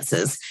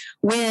circumstances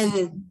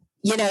when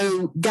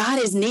God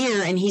is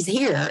near and he's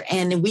here,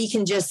 and we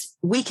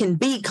can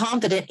be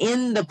confident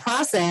in the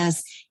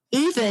process,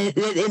 even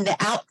in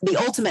the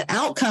ultimate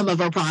outcome of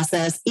our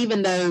process,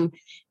 even though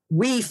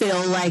we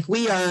feel like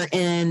we are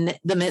in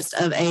the midst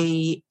of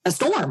a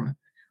storm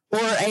or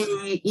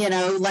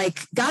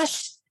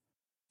gosh,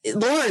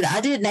 Lord,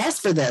 I didn't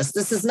ask for this.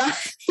 This is not,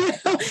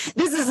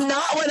 this is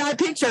not what I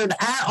pictured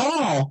at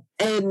all.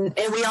 And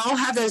we all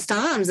have those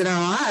times in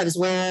our lives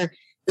where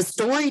we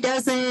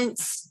don't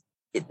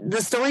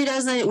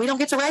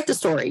get to write the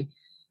story.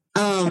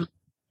 And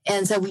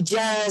so we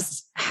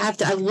just have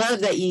to, I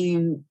love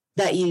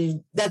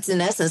that's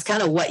in essence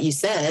kind of what you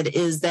said,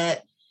 is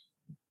that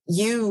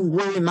you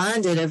were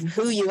reminded of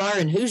who you are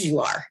and whose you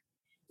are.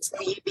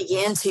 So you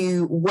began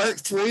to work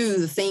through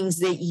the things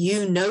that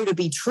you know to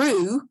be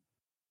true,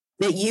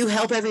 that you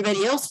help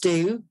everybody else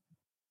do,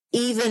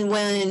 even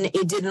when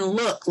it didn't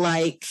look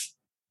like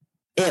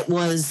it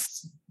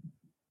was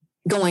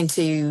going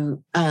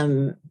to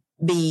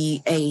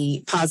be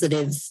a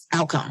positive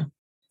outcome.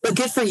 But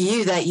good for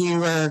you that you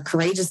were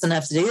courageous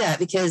enough to do that,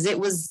 because it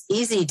was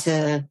easy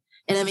to,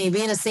 and I mean,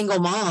 being a single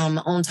mom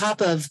on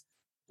top of,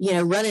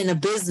 running a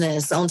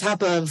business, on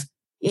top of,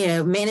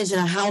 managing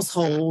a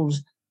household.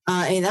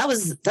 That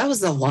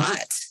was a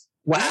lot.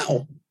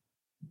 Wow.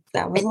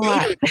 That was a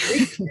lot.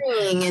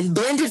 And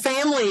blended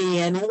family,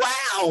 and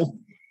wow,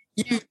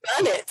 you've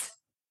done it.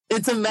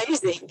 It's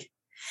amazing.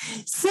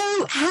 So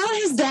how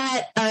has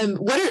that,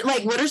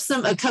 what are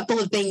a couple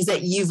of things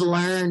that you've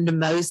learned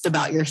most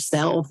about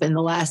yourself in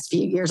the last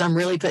few years? I'm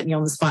really putting you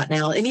on the spot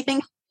now.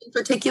 Anything in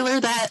particular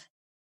that?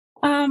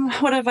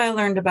 What have I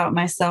learned about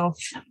myself?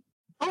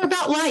 Or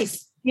about life?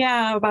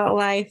 Yeah, about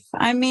life.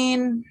 I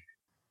mean,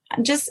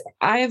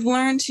 I've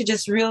learned to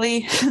just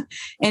really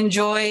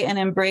enjoy and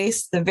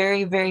embrace the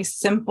very, very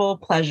simple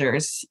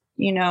pleasures.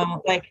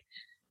 Like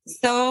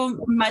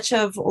so much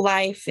of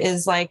life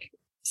is like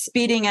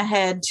speeding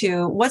ahead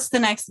to what's the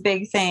next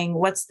big thing?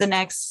 What's the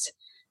next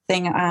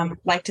thing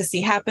like to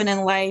see happen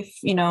in life?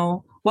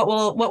 What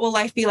will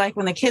life be like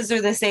when the kids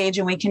are this age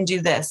and we can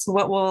do this?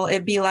 What will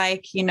it be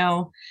like,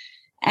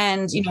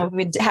 and,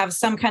 we'd have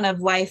some kind of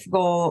life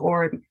goal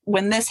or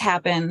when this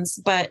happens.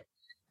 But,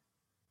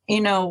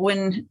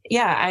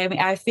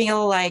 I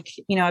feel like,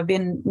 I've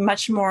been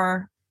much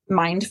more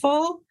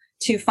mindful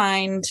to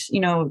find,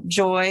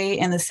 joy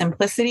in the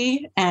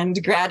simplicity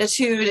and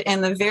gratitude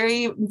in the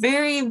very,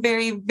 very,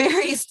 very,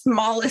 very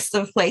smallest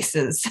of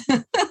places.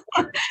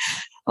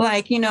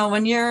 Like,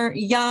 when you're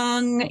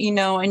young, in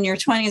your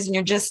 20s and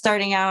you're just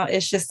starting out,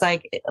 it's just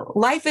like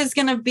life is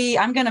going to be,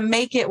 I'm going to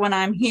make it when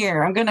I'm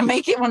here. I'm going to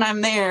make it when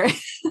I'm there.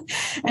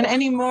 And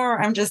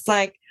anymore, I'm just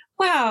like,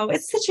 wow,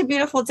 it's such a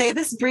beautiful day.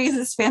 This breeze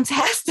is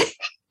fantastic.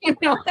 I'm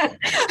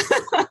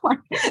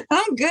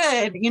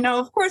good.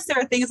 Of course, there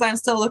are things I'm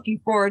still looking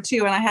forward to,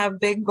 and I have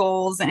big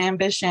goals and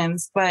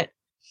ambitions, but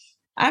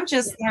I've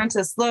just learned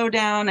to slow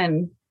down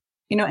and,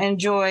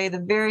 enjoy the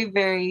very,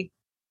 very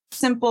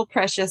simple,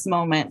 precious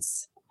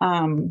moments.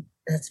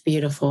 That's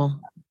beautiful.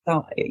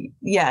 So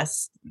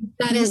yes,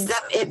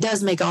 it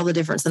does make all the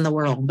difference in the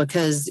world,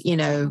 because,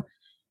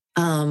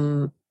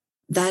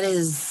 that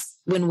is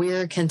when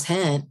we're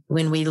content,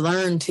 when we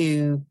learn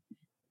to,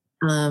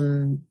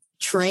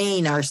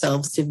 train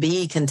ourselves to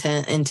be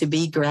content and to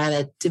be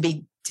to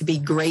be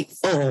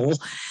grateful,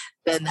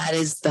 then that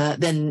is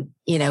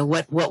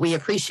what we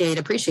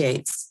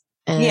appreciates.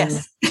 And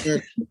yes,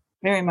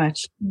 very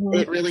much.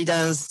 It really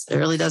does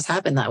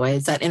happen that way.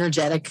 It's that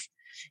energetic,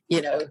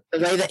 the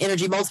way that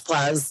energy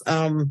multiplies.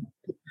 And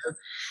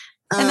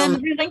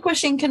then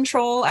relinquishing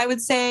control, I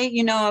would say,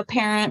 being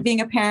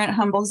a parent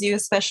humbles you,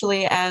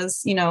 especially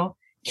as,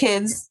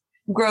 kids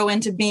grow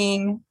into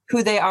being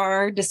who they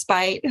are,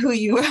 despite who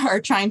you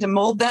are trying to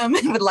mold them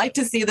and would like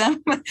to see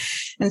them.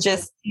 And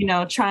just,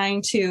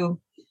 trying to,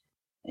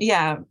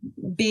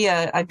 be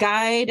a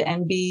guide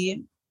and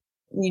be,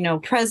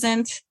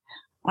 present.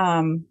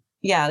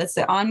 It's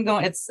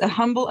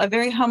a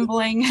very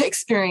humbling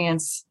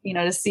experience,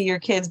 to see your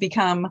kids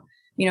become,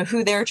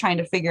 who they're trying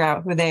to figure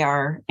out who they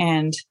are.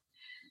 And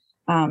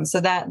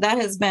so that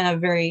has been a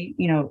very,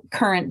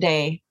 current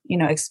day,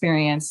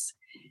 experience,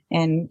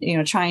 and,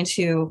 trying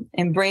to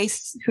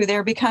embrace who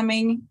they're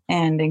becoming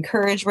and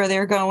encourage where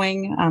they're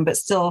going, but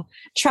still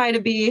try to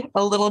be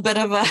a little bit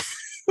of a,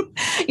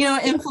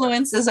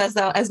 influences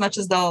as much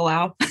as they'll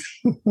allow.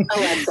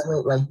 Oh,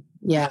 absolutely.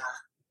 Yeah.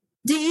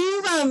 Do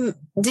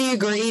you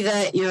agree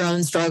that your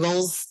own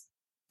struggles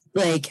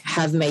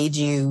have made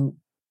you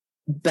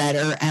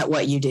better at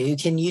what you do?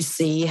 Can you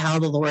see how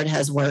the Lord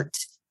has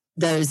worked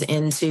those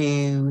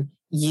into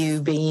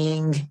you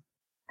being?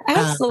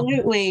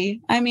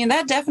 Absolutely.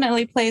 That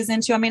definitely plays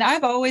into,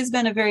 I've always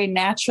been a very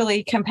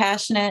naturally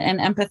compassionate and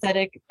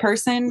empathetic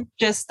person.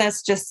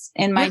 That's just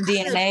in my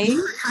DNA.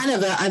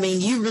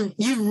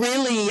 You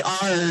really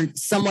are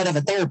somewhat of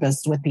a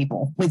therapist with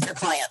people, with your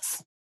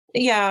clients.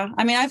 Yeah.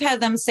 I've had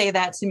them say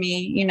that to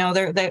me,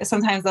 they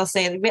sometimes they'll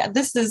say,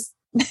 this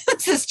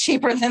is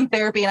cheaper than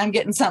therapy and I'm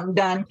getting something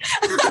done.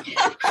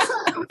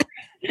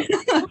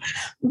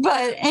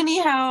 But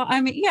anyhow,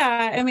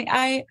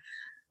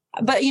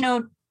 but,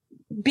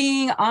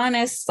 being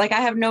honest, like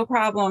I have no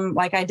problem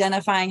like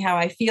identifying how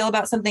I feel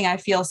about something. I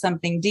feel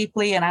something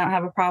deeply and I don't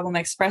have a problem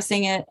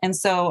expressing it. And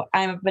so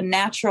I have a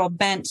natural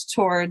bent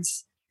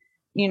towards,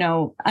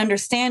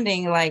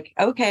 understanding like,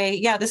 okay,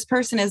 yeah, this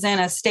person is in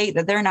a state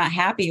that they're not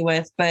happy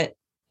with, but,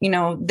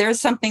 there's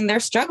something they're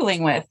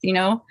struggling with,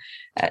 there's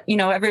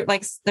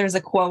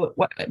a quote,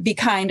 be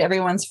kind,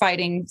 everyone's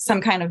fighting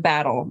some kind of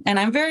battle. And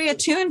I'm very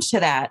attuned to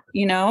that,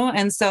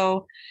 and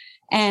so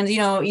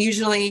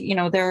usually,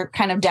 they're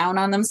kind of down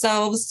on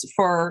themselves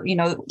for,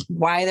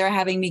 why they're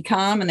having me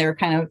come, and they're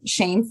kind of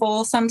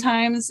shameful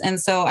sometimes.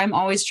 And so I'm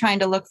always trying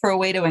to look for a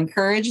way to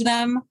encourage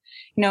them,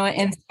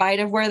 in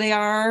spite of where they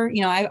are.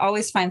 I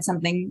always find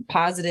something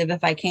positive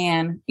if I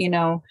can.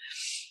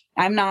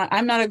 I'm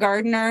not a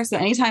gardener. So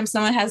anytime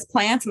someone has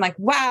plants, I'm like,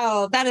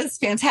 wow, that is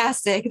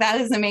fantastic.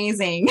 That is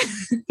amazing.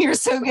 You're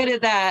so good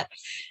at that.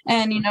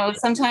 And,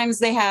 sometimes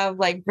they have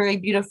like very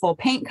beautiful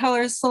paint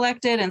colors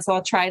selected. And so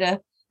I'll try to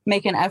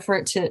make an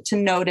effort to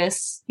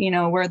notice,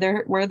 where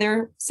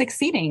they're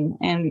succeeding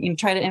and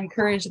try to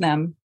encourage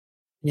them.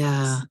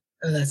 Yeah.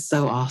 Oh, that's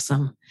so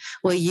awesome.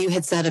 Well, you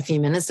had said a few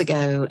minutes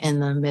ago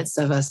in the midst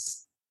of us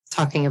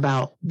talking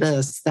about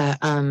this, that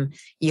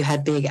you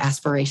had big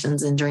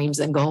aspirations and dreams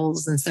and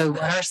goals. And so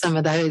what are some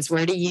of those?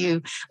 Where do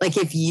you, like,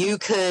 if you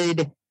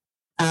could,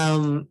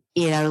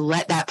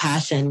 let that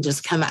passion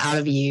just come out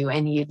of you,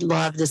 and you'd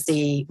love to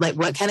see, like,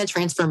 what kind of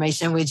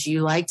transformation would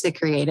you like to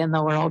create in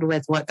the world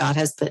with what God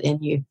has put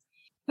in you?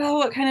 Oh,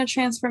 what kind of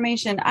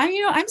transformation?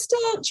 I'm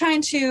still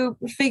trying to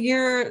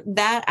figure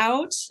that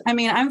out.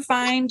 I'm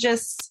fine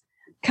just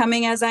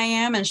coming as I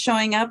am and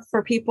showing up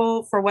for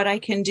people for what I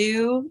can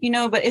do,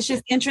 but it's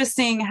just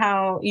interesting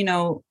how,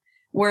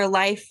 where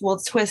life will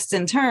twist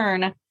and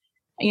turn,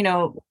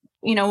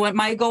 what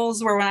my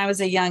goals were when I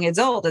was a young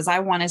adult is I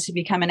wanted to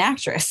become an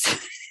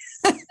actress.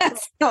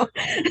 So,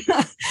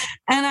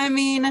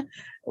 and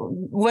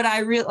would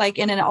I like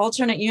in an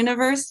alternate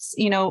universe,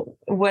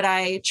 would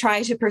I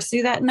try to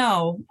pursue that?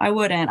 No, I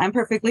wouldn't. I'm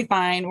perfectly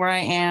fine where I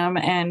am.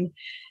 And,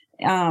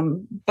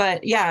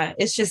 but yeah,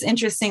 it's just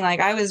interesting. Like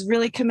I was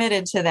really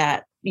committed to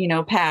that,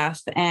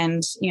 path.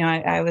 And,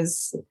 I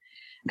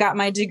got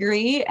my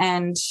degree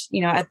and,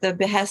 at the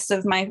behest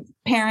of my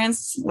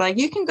parents, like,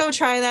 you can go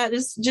try that.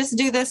 Just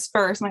do this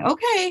first. I'm like,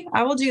 okay,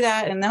 I will do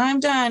that. And then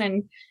I'm done.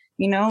 And,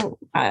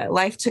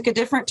 life took a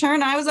different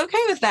turn. I was okay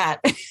with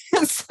that.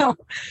 So,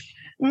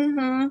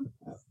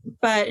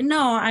 but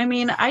no, I'm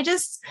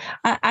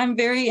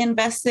very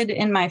invested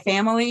in my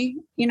family.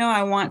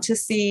 I want to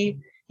see,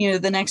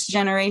 the next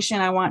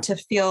generation. I want to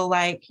feel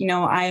like,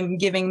 I'm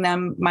giving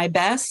them my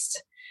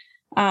best.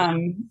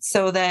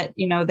 So that,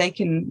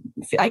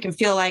 I can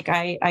feel like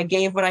I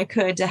gave what I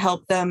could to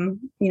help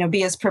them,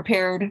 be as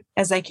prepared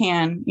as I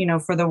can,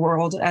 for the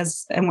world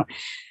as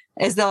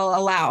they'll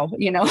allow,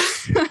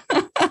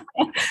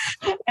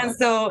 And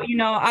so,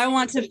 I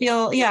want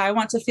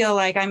to feel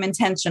like I'm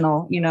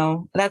intentional,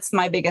 that's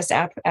my biggest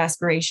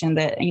aspiration,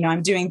 that,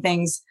 I'm doing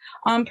things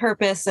on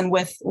purpose and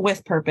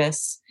with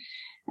purpose.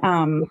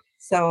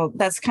 So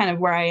that's kind of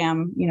where I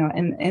am,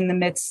 in the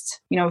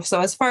midst,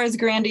 so as far as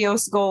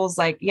grandiose goals,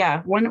 like,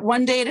 yeah,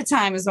 one day at a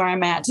time is where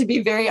I'm at, to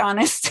be very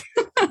honest.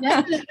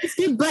 Yeah, that's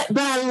good. But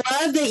I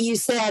love that you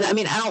said, I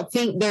don't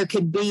think there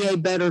could be a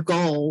better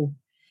goal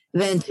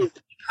than to be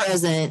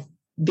present,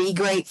 be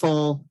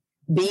grateful,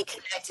 be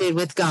connected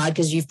with God,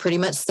 because you've pretty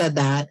much said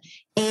that,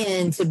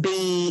 and to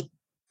be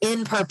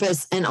in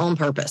purpose and on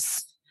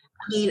purpose.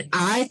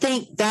 I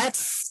think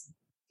that's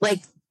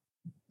like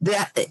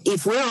that.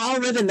 If we're all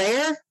living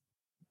there,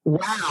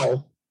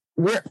 wow,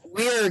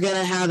 we're going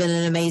to have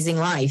an amazing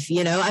life.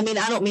 I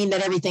don't mean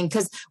that everything,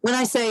 because when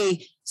I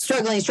say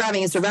struggling,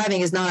 striving, and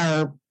surviving is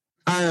not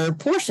our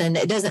portion,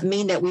 it doesn't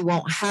mean that we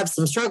won't have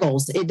some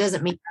struggles. It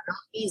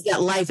means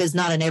that life is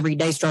not an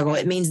everyday struggle.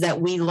 It means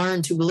that we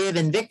learn to live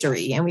in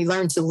victory, and we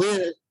learn to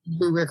live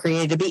who we're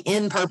created to be,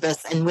 in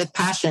purpose and with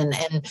passion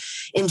and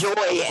enjoy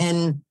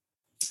and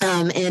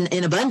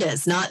in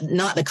abundance, not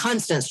the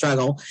constant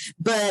struggle.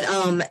 But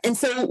and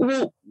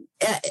so,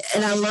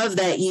 and I love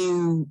that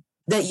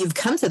you've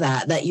come to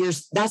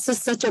that's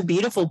just such a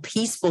beautiful,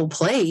 peaceful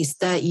place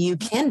that you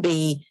can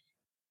be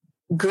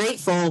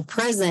grateful,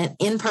 present,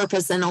 in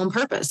purpose, and on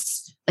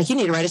purpose. Like, you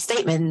need to write a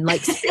statement.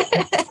 Like,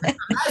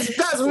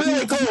 that's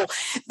really cool.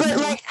 But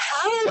like,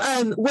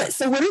 how? What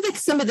are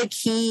some of the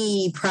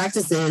key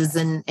practices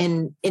and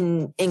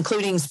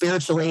including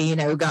spiritually?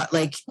 God,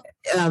 like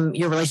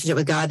your relationship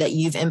with God that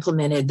you've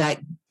implemented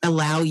that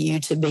allow you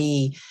to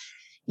be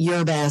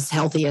your best,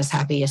 healthiest,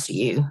 happiest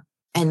you,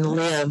 and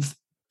live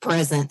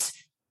present,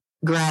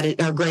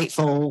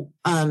 grateful,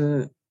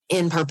 in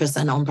purpose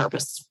and on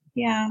purpose.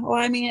 Yeah.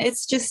 Well,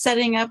 it's just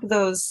setting up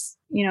those,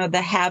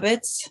 the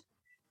habits,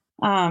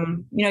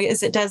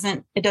 is it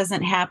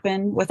doesn't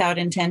happen without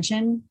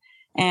intention.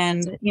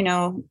 And,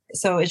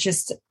 so it's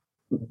just,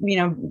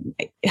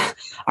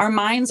 our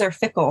minds are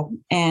fickle,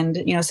 and,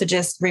 so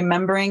just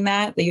remembering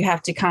that you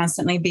have to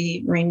constantly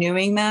be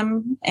renewing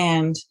them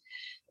and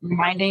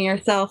reminding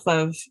yourself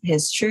of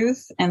his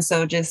truth. And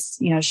so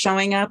just,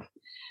 showing up,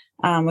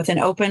 with an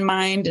open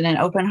mind and an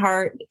open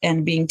heart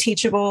and being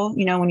teachable.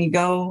 When you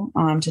go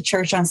to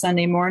church on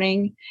Sunday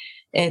morning,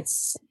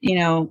 it's,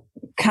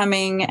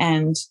 coming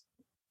and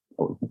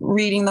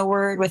reading the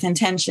word with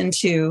intention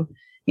to,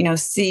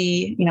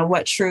 see,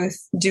 what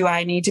truth do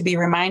I need to be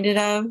reminded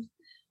of?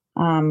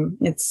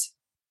 It's,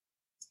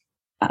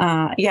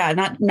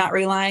 not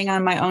relying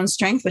on my own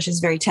strength, which is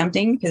very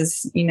tempting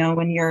because,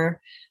 when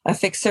you're a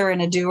fixer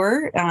and a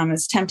doer,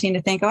 it's tempting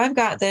to think, oh, I've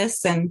got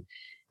this. And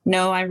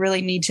no, I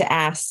really need to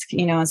ask,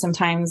 and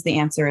sometimes the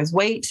answer is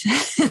wait.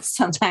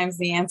 Sometimes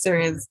the answer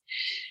is,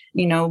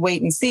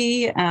 wait and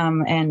see,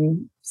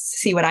 and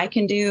see what I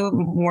can do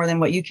more than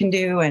what you can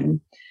do.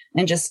 And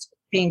just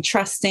being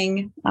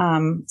trusting.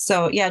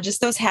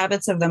 Just those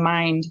habits of the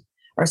mind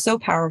are so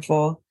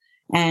powerful,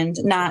 and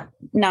not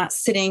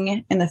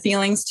sitting in the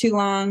feelings too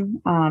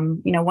long.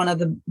 One of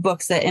the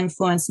books that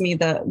influenced me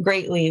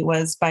greatly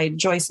was by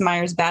Joyce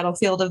Meyer's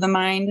Battlefield of the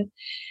Mind.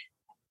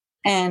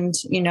 And,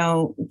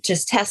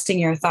 just testing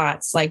your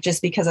thoughts, like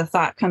just because a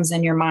thought comes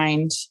in your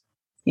mind,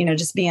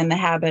 just be in the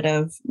habit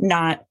of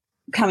not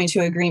coming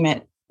to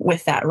agreement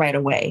with that right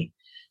away.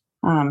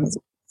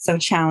 So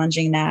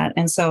challenging that.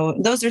 And so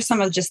those are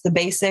some of just the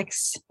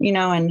basics,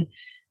 and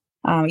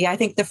I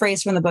think the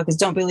phrase from the book is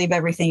don't believe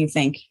everything you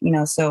think,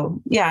 just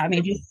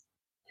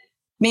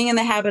being in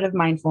the habit of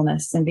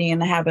mindfulness and being in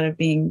the habit of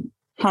being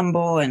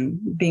humble and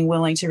being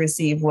willing to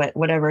receive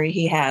whatever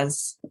he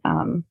has.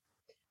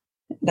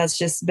 That's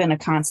just been a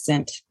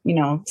constant,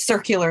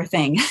 circular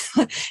thing.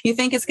 You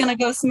think it's going to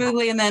go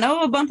smoothly, and then,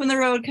 a bump in the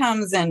road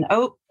comes, and,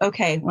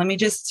 okay, let me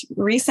just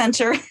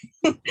recenter.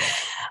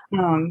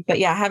 But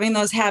having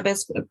those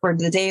habits for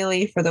the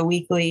daily, for the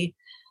weekly,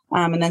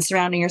 and then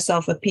surrounding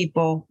yourself with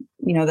people,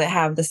 that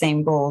have the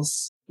same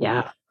goals.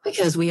 Yeah,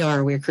 because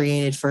we're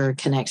created for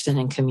connection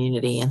and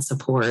community and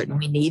support. And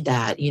we need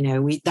that,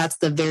 that's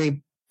the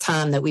very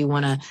time that we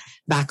want to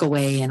back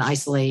away and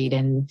isolate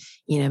and,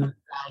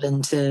 out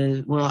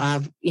into,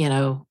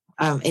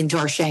 into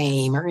our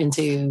shame or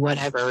into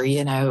whatever,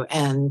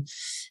 and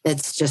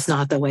it's just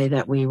not the way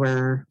that we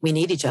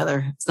need each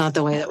other. It's not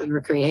the way that we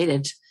were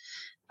created.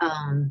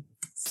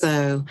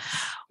 So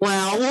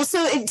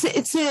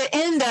to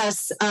end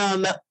us,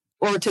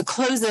 or to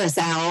close us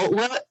out,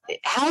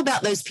 how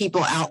about those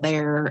people out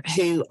there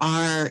who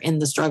are in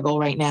the struggle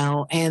right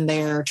now and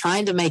they're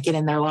trying to make it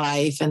in their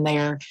life, and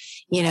they're,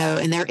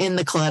 and they're in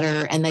the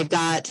clutter, and they've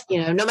got,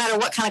 no matter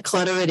what kind of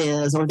clutter it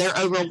is, or they're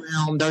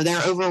overwhelmed, or they're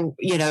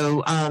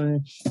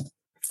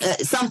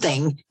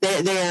something,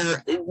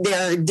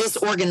 they're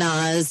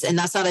disorganized, and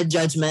that's not a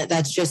judgment.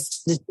 That's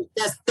just,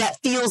 that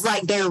feels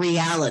like their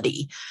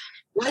reality.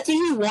 What do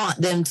you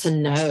want them to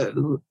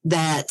know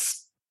that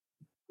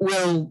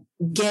will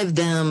give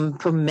them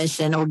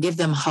permission, or give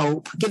them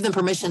hope, give them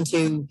permission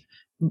to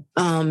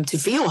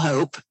feel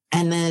hope,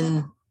 and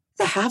then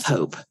to have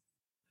hope?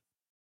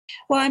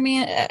 Well,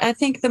 I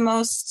think the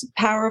most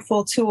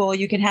powerful tool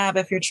you can have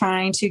if you're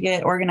trying to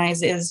get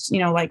organized is,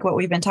 like what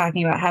we've been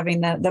talking about,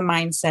 having the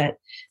mindset.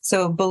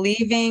 So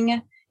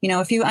believing,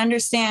 if you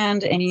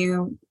understand and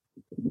you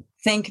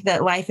think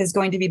that life is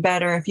going to be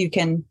better if you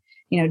can,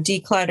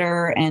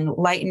 declutter and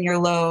lighten your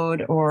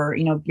load, or,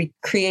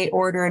 create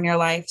order in your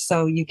life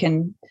so you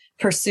can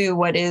pursue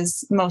what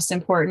is most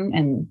important.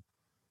 And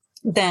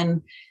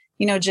then,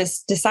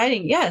 just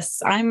deciding,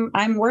 yes,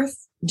 I'm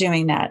worth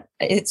doing that.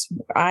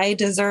 I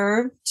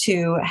deserve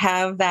to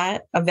have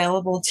that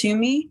available to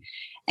me,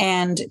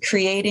 and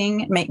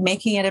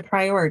making it a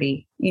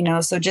priority,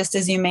 so just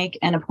as you make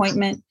an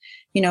appointment,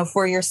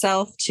 for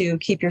yourself to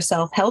keep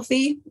yourself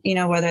healthy,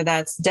 whether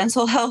that's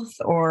dental health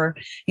or,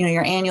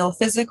 your annual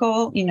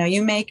physical,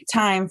 you make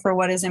time for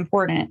what is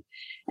important.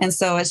 And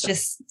so it's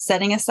just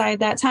setting aside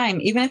that time,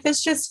 even if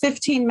it's just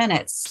 15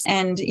 minutes.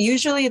 And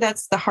usually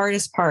that's the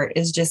hardest part,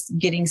 is just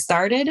getting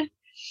started.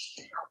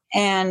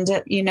 And,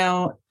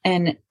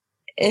 and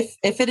if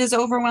it is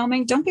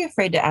overwhelming, don't be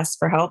afraid to ask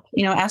for help.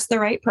 Ask the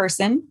right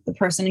person, the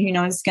person who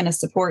is going to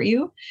support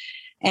you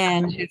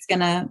and who's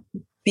going to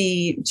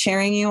be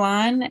cheering you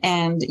on.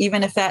 And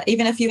even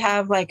if you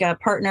have like a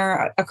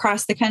partner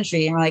across the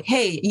country and we're like,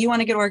 hey, you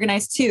want to get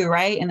organized too,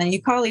 right? And then you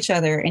call each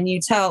other and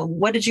you tell,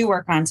 what did you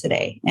work on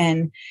today?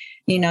 And,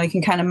 you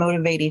can kind of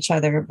motivate each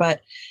other,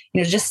 but,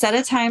 just set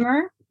a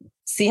timer,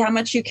 see how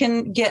much you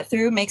can get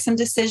through, make some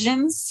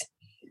decisions.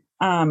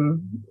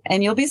 And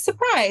you'll be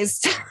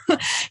surprised.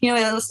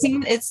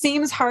 It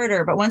seems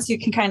harder, but once you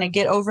can kind of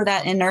get over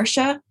that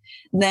inertia,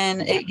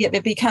 then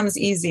it becomes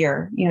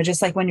easier.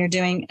 Just like when you're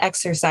doing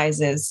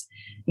exercises,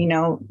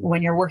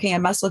 when you're working a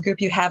muscle group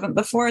you haven't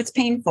before, it's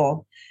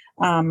painful.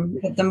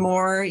 But the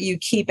more you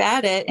keep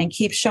at it and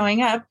keep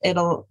showing up,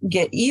 it'll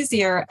get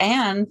easier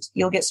and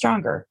you'll get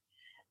stronger.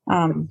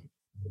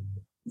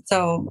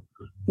 So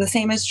the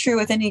same is true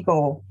with any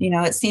goal.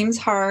 It seems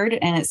hard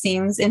and it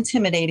seems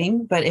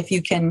intimidating, but if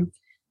you can,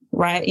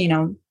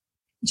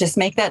 just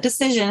make that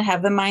decision,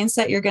 have the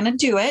mindset you're going to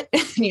do it,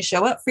 and you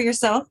show up for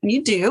yourself and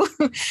you do,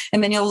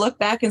 and then you'll look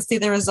back and see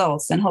the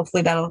results, and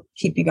hopefully that'll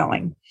keep you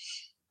going.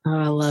 Oh,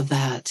 I love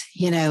that.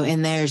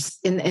 And there's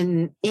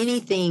in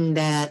anything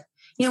that,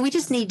 we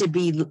just need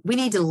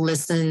to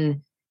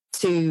listen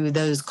to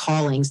those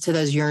callings, to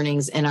those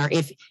yearnings in our,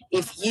 if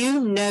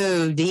you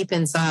know deep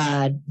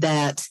inside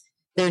that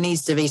there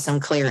needs to be some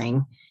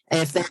clearing,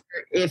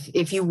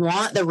 if you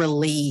want the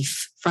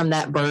relief from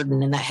that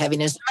burden and that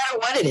heaviness, no matter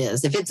what it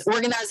is, if it's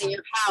organizing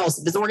your house,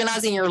 if it's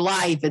organizing your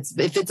life,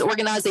 if it's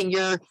organizing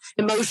your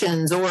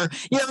emotions, or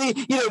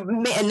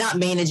and not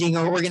managing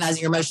or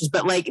organizing your emotions,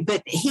 but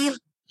healing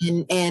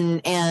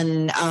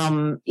and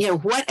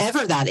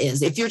whatever that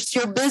is, if it's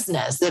your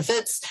business, if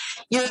it's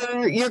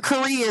your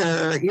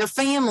career, your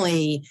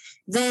family,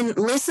 then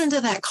listen to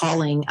that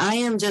calling. I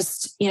am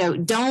just,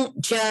 don't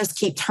just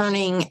keep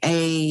turning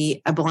a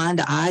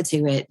blind eye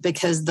to it,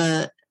 because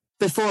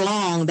before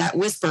long, that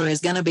whisper is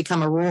going to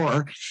become a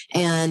roar,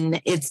 and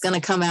it's going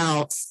to come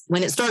out.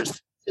 When it starts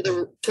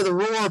to the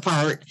roar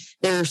part,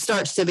 there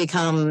starts to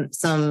become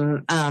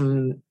some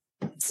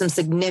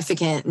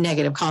significant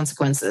negative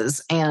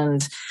consequences.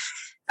 And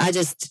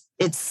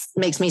it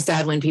makes me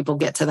sad when people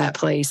get to that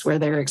place where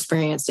they're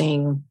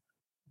experiencing,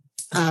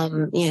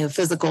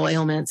 physical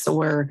ailments,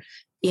 or,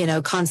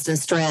 constant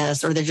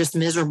stress, or they're just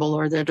miserable,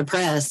 or they're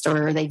depressed,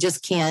 or they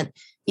just can't,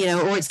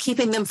 or it's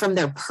keeping them from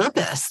their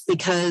purpose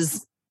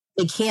because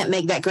they can't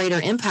make that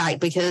greater impact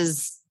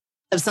because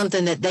of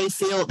something that they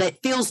feel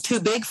that feels too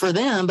big for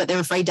them, but they're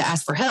afraid to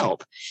ask for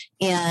help.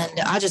 And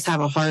I just have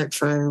a heart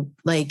for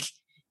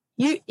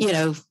you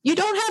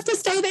don't have to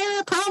stay there,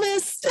 I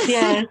promise.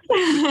 Yeah.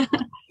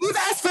 You've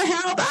asked for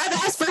help. I've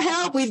asked for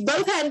help. We've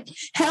both had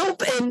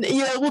help, and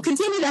we'll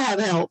continue to have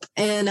help.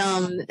 And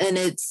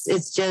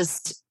it's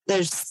just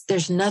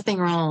there's nothing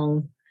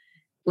wrong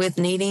with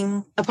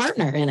needing a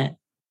partner in it.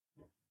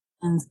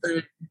 And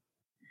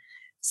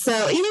so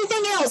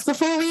anything else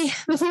before we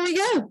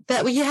go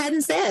that you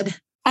hadn't said?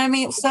 I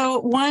mean, so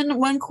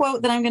one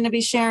quote that I'm going to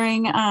be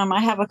sharing, I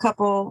have a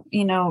couple,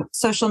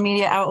 social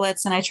media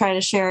outlets, and I try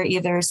to share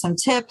either some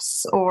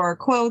tips or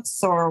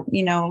quotes or,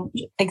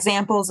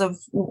 examples of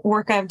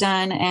work I've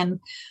done.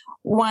 And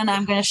one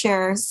I'm going to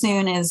share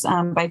soon is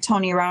by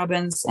Tony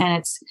Robbins, and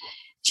it's,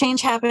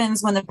 change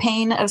happens when the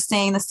pain of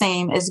staying the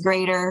same is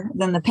greater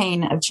than the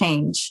pain of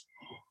change.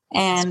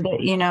 And,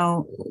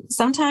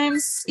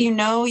 sometimes,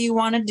 you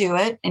want to do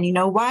it and you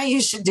know why you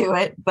should do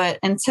it, but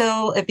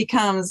until it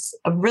becomes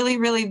a really,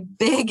 really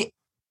big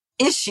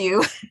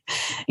issue,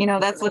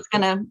 that's what's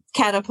going to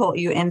catapult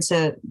you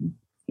into,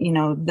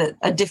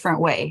 a different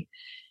way.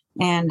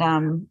 And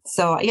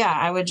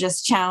I would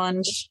just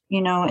challenge,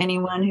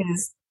 anyone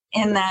who's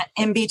in that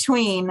in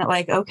between,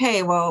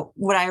 okay, well,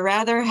 would I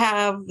rather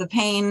have the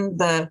pain,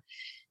 the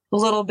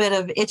little bit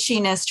of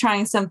itchiness,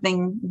 trying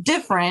something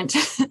different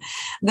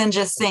than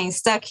just staying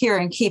stuck here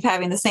and keep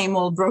having the same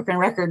old broken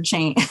record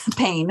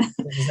pain.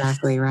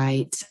 Exactly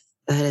right.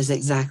 That is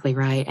exactly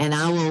right.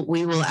 And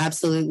we will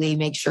absolutely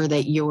make sure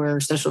that your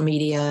social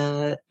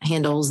media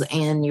handles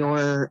and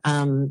your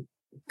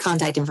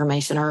contact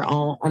information are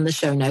all on the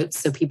show notes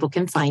so people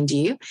can find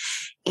you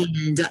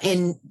and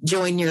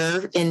join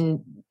your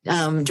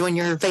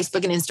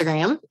Facebook and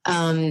Instagram.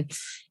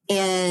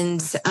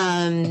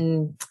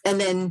 And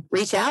then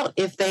reach out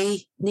if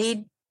they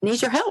need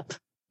your help.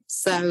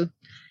 So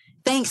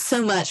thanks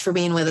so much for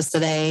being with us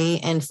today,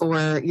 and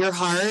for your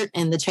heart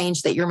and the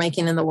change that you're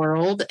making in the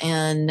world,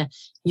 and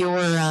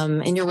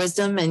your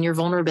wisdom and your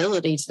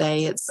vulnerability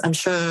today. I'm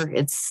sure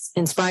it's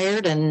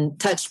inspired and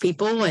touched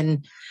people.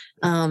 And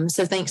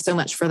so thanks so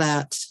much for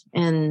that.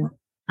 And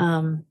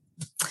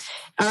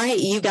all right,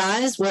 you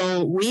guys.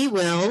 Well, we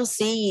will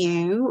see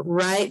you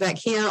right back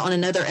here on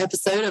another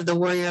episode of the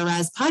Warrior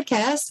Arise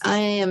podcast. I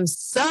am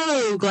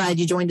so glad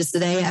you joined us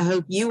today. I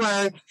hope you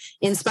are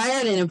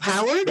inspired and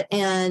empowered,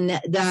 and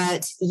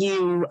that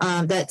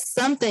that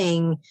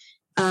something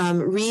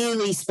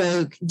really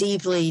spoke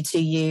deeply to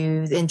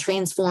you and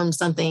transformed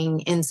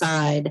something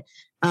inside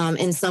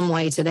in some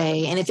way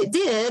today. And if it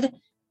did,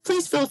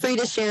 please feel free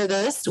to share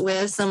this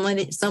with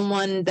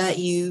someone that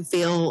you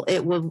feel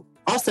it will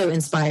also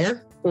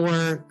inspire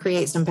or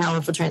create some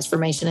powerful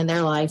transformation in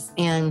their life.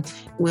 And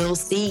we'll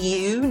see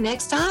you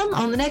next time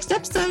on the next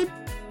episode.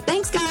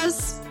 Thanks,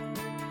 guys.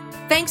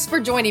 Thanks for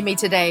joining me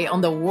today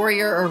on the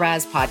Warrior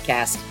Arise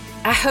podcast.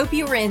 I hope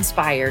you were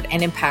inspired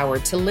and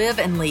empowered to live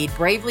and lead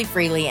bravely,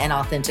 freely, and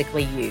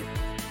authentically you.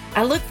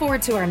 I look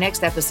forward to our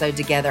next episode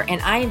together,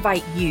 and I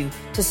invite you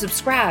to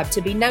subscribe to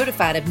be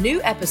notified of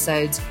new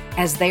episodes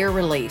as they are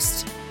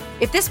released.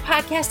 If this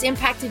podcast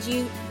impacted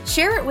you,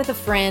 share it with a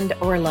friend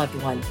or a loved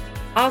one.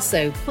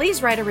 Also,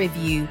 please write a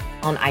review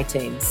on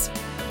iTunes.